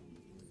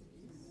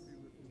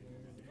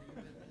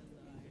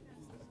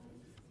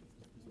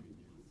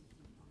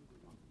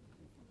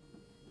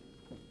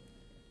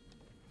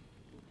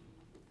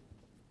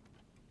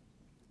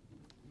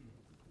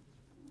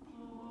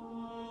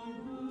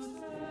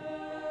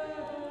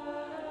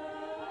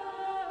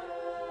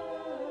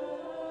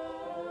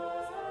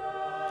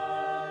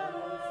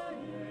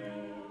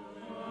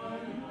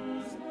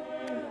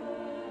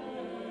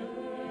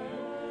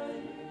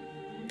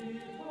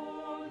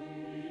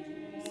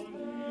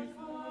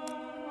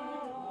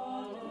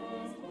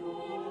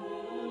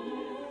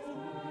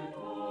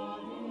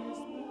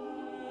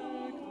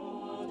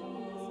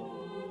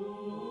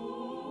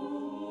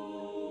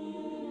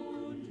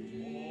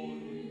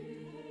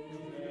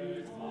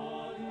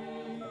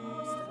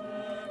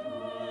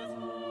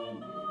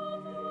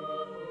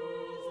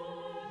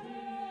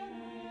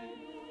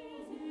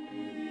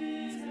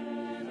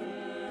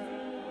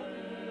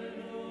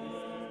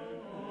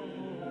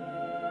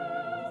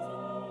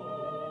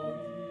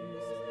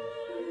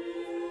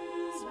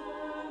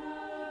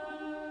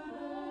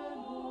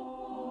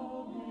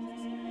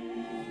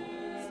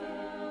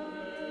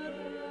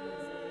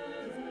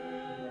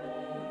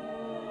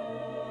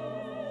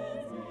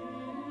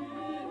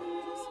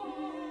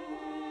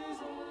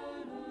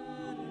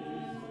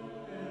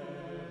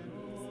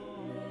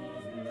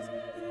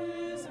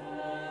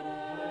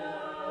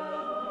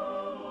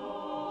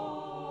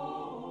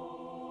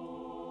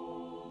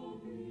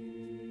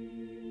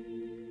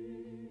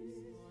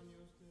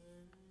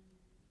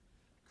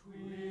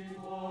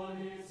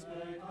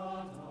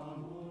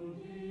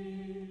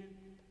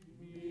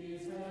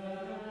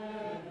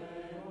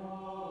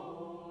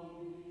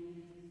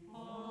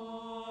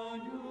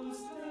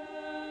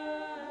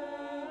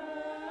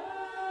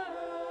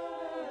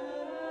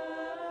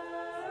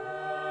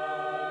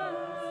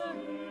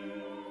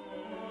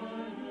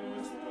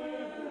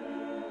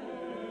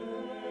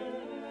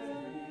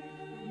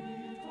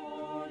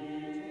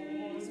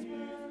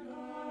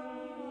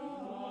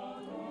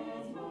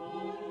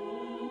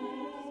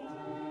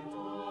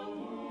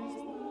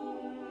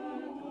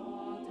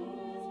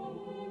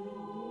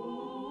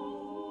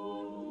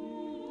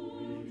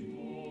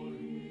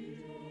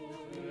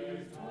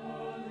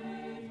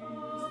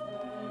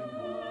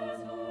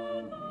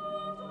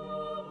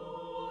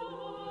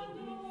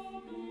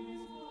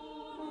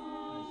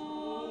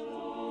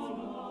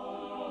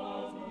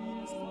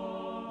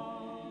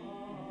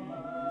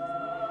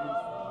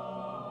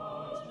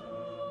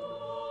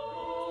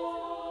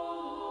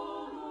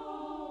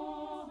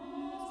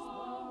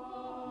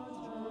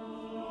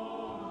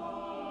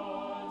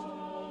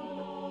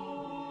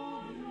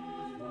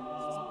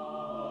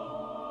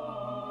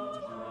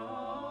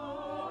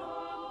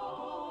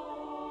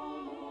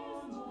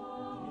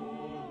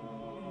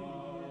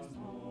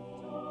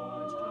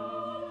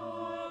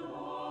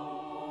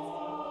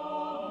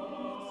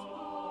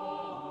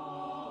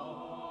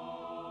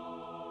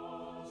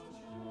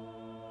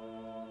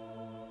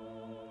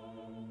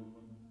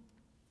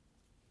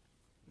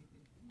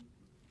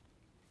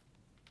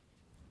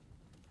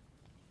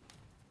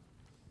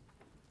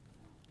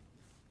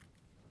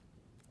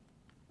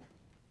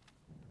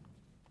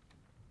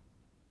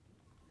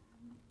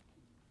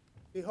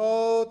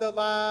 Behold the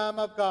Lamb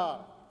of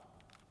God.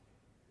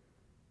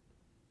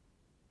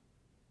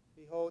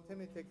 Behold him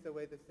who takes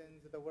away the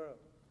sins of the world.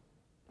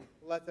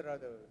 Blessed are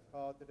those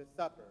called to the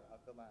supper of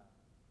the Lamb.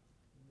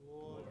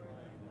 Lord,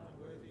 I am not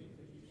worthy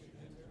that you should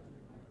enter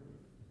under my roof,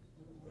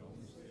 but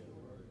only say the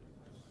word, and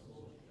my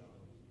soul shall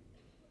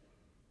live.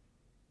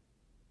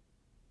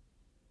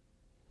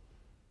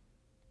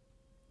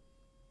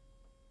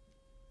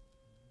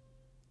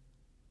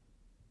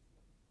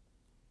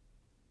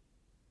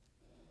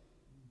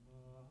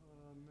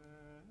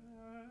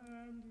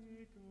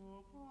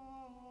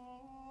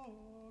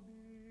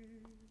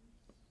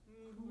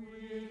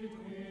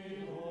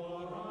 Quid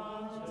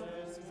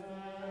orantes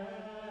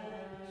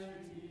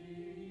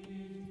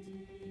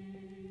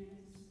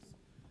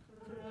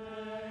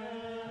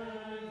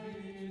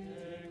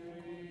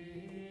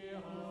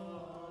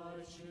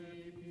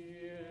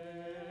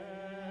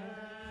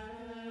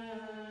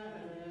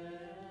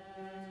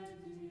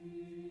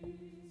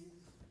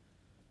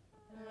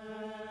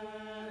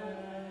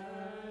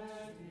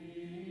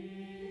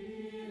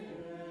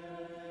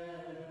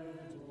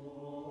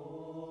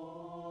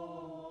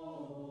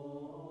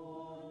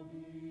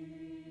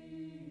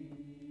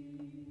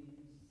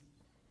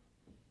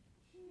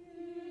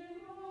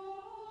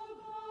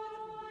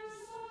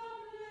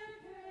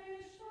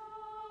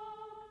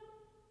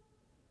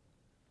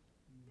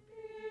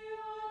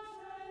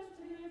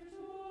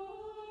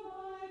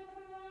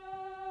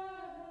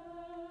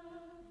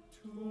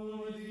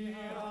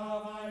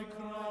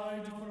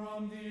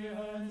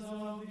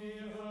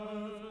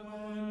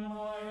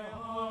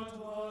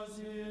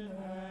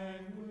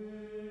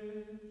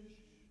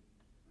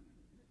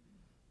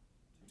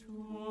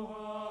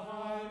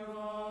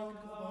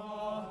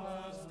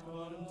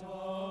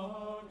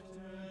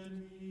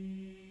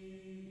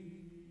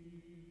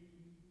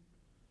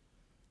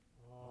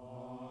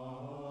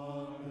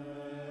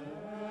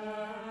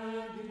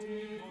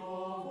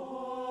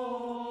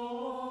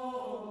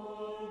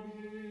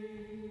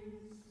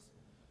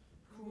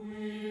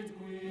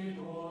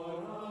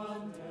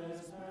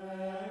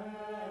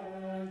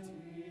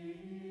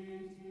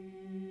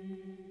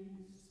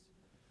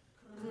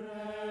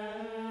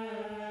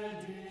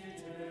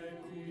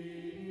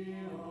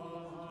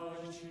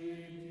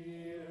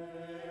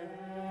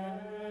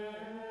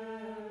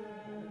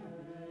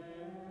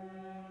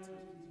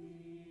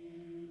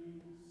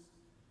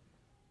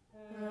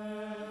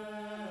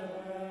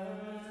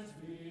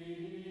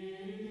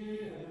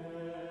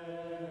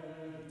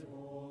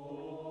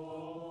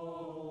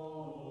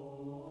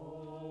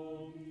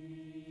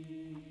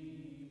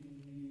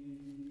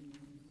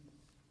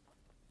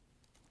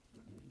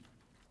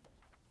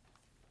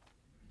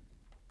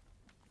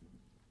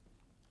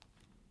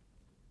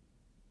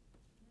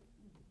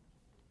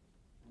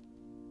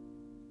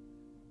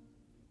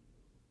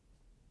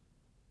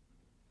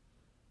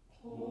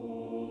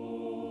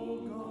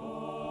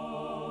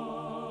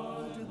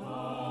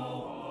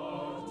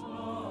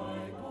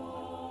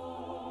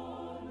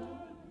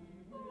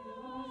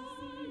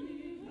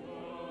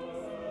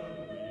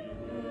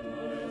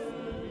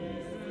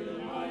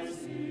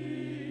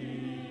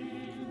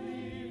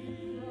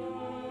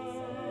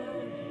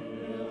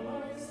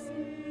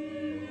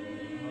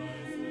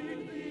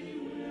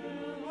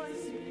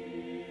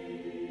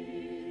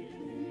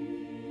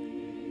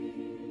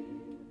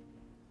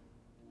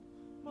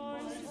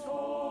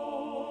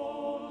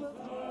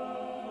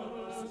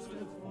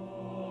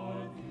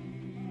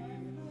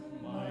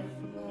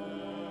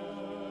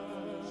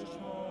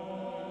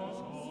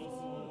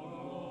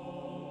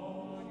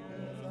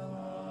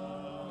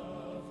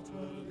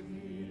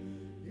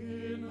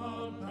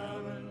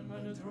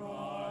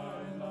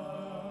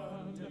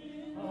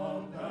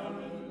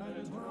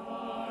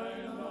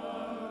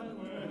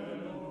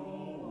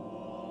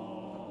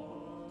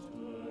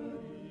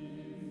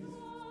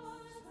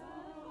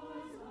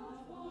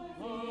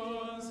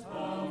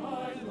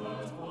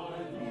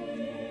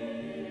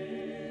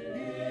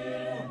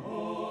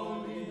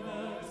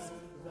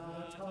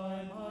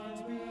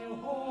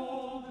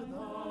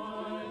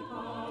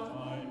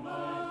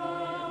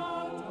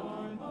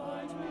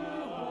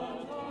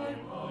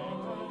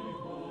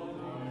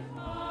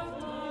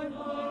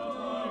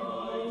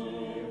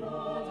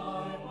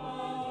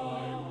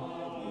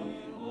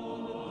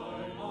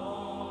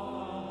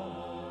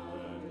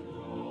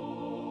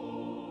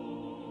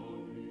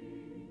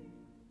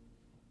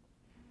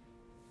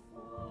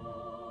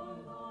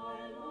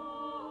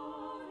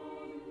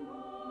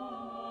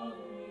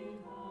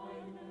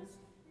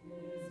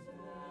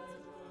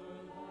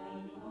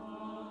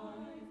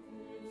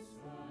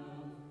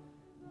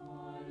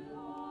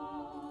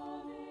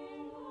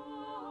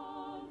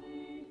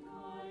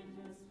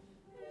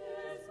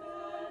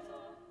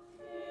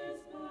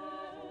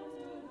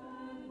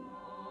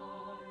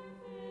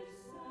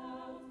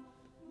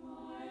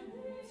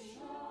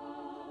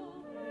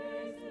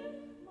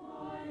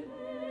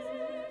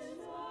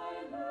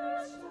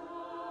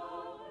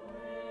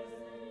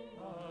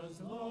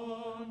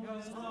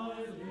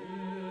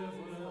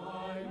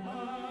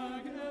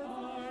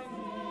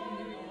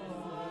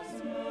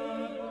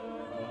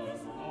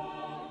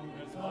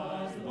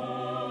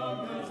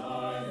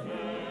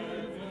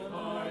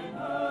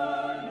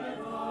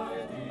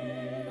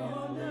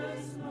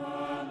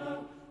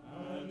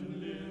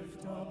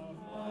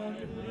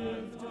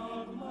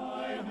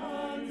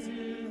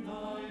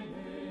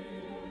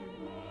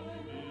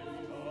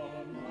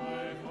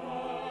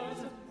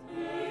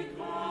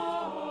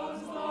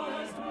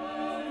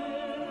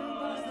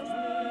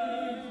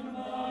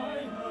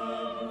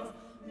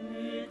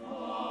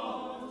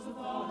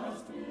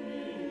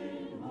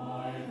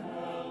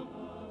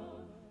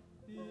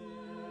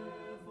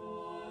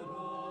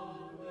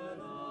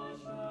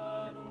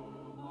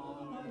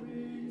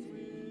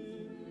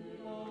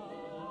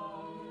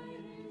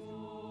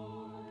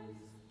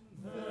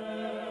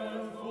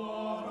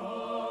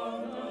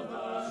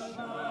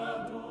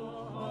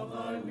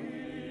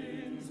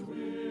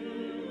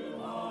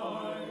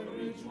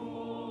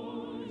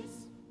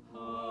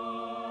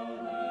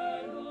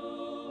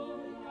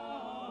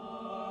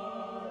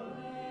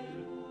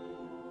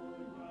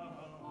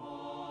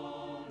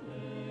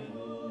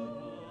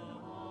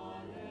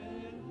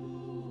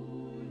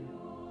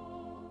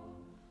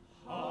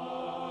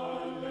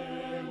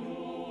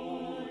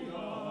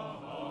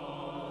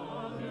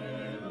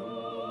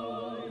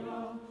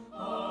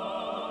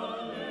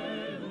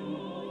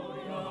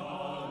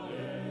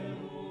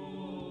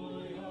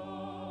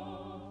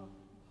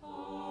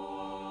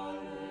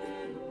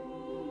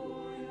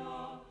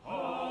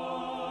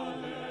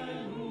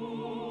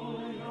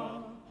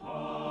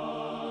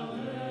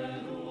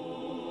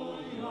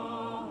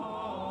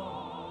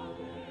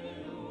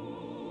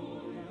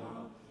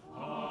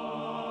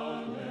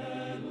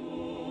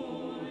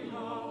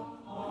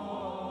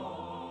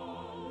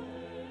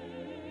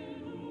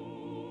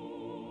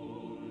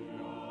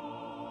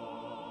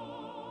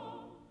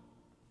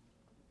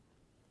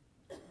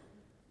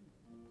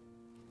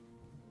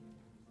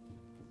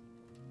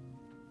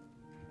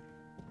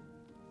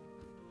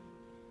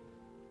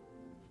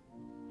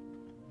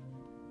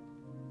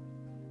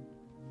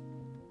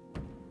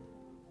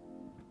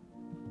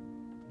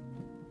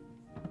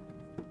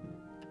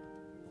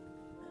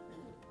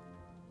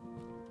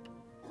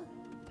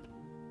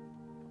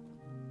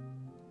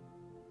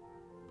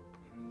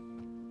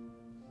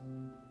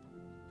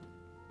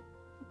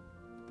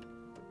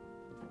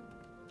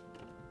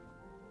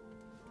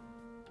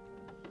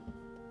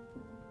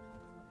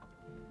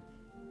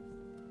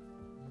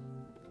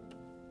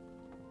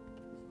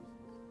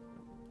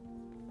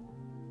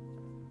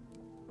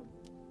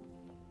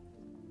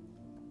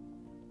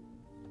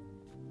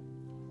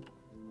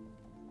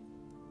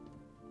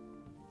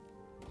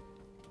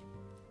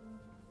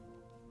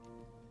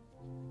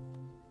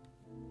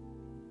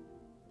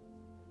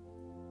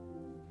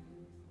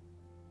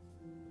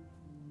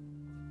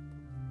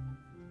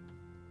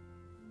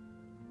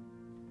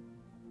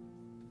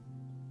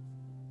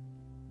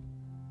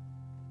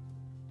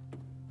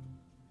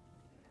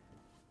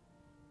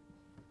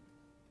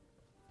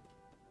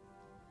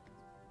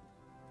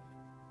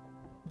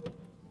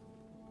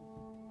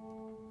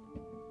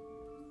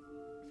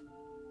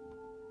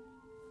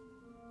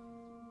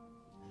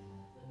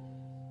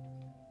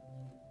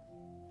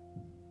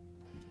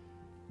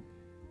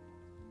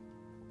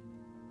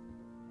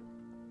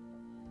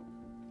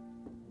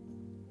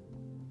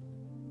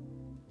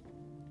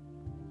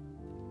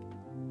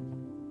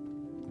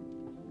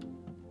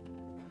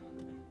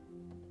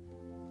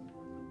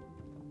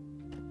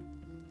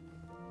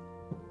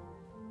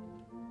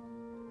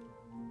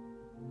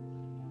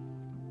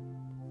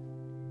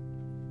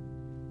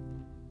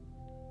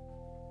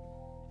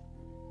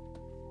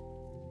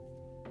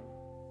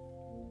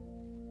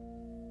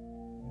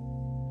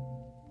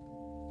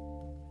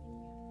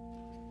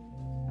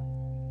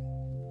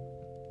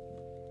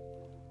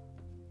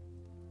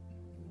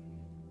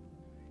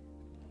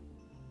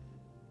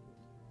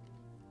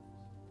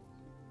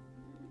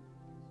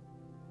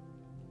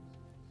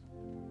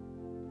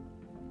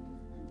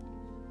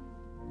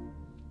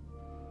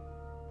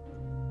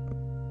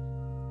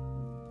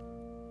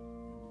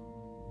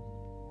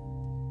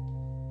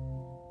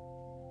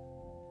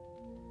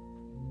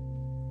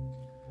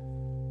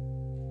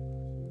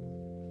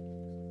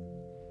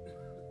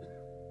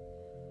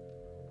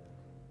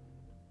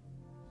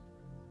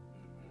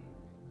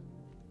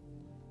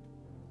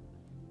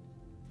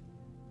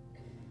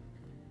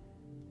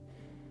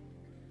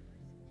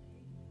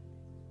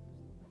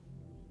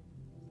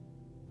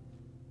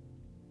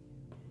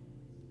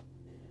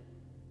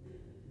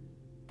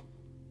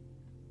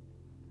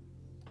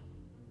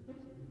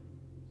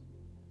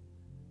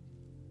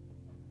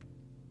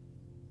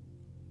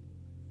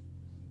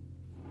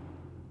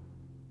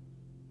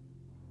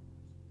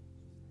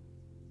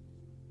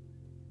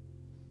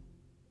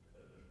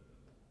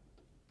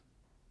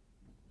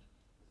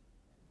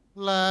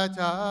Let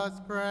us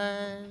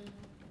pray.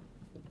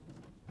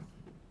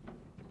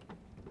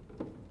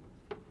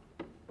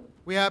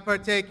 We have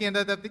partaken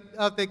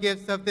of the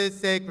gifts of this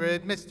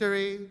sacred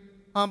mystery,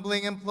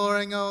 humbly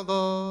imploring, O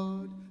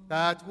Lord,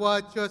 that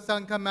what your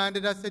Son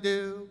commanded us to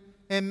do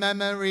in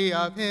memory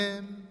of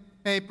him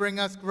may bring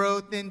us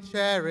growth in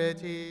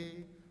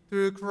charity.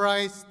 Through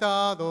Christ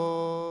our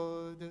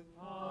Lord.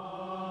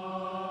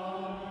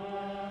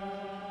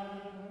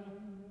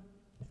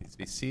 Please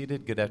be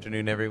seated. Good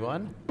afternoon,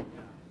 everyone.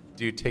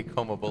 Do take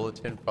home a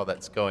bulletin for all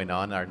that's going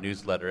on, our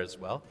newsletter as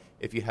well.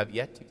 If you have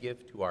yet to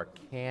give to our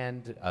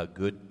canned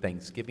good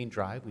Thanksgiving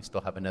drive, we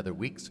still have another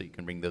week, so you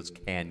can bring those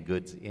canned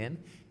goods in.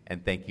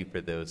 And thank you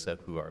for those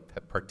who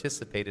have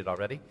participated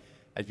already.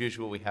 As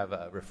usual, we have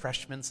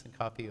refreshments and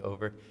coffee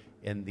over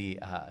in the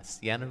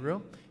Sienna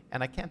room.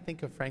 And I can't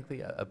think of,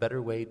 frankly, a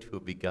better way to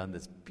have begun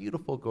this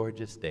beautiful,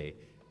 gorgeous day.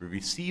 We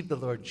receive the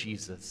Lord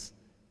Jesus.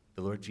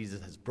 The Lord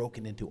Jesus has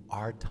broken into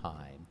our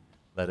time.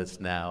 Let us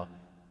now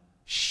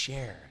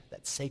share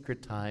that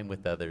sacred time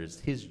with others,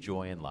 his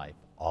joy in life,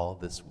 all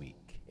this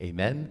week.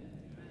 Amen?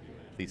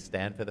 Please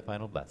stand for the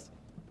final blessing.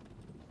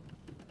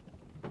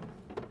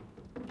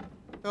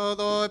 The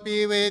Lord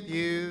be with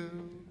you.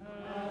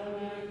 And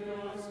with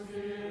your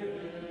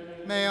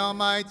spirit. May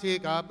Almighty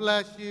God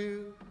bless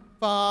you,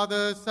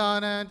 Father,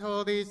 Son, and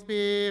Holy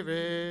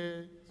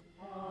Spirit.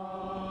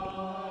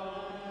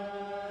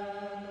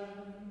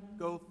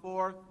 Go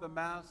forth, the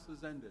Mass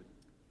is ended.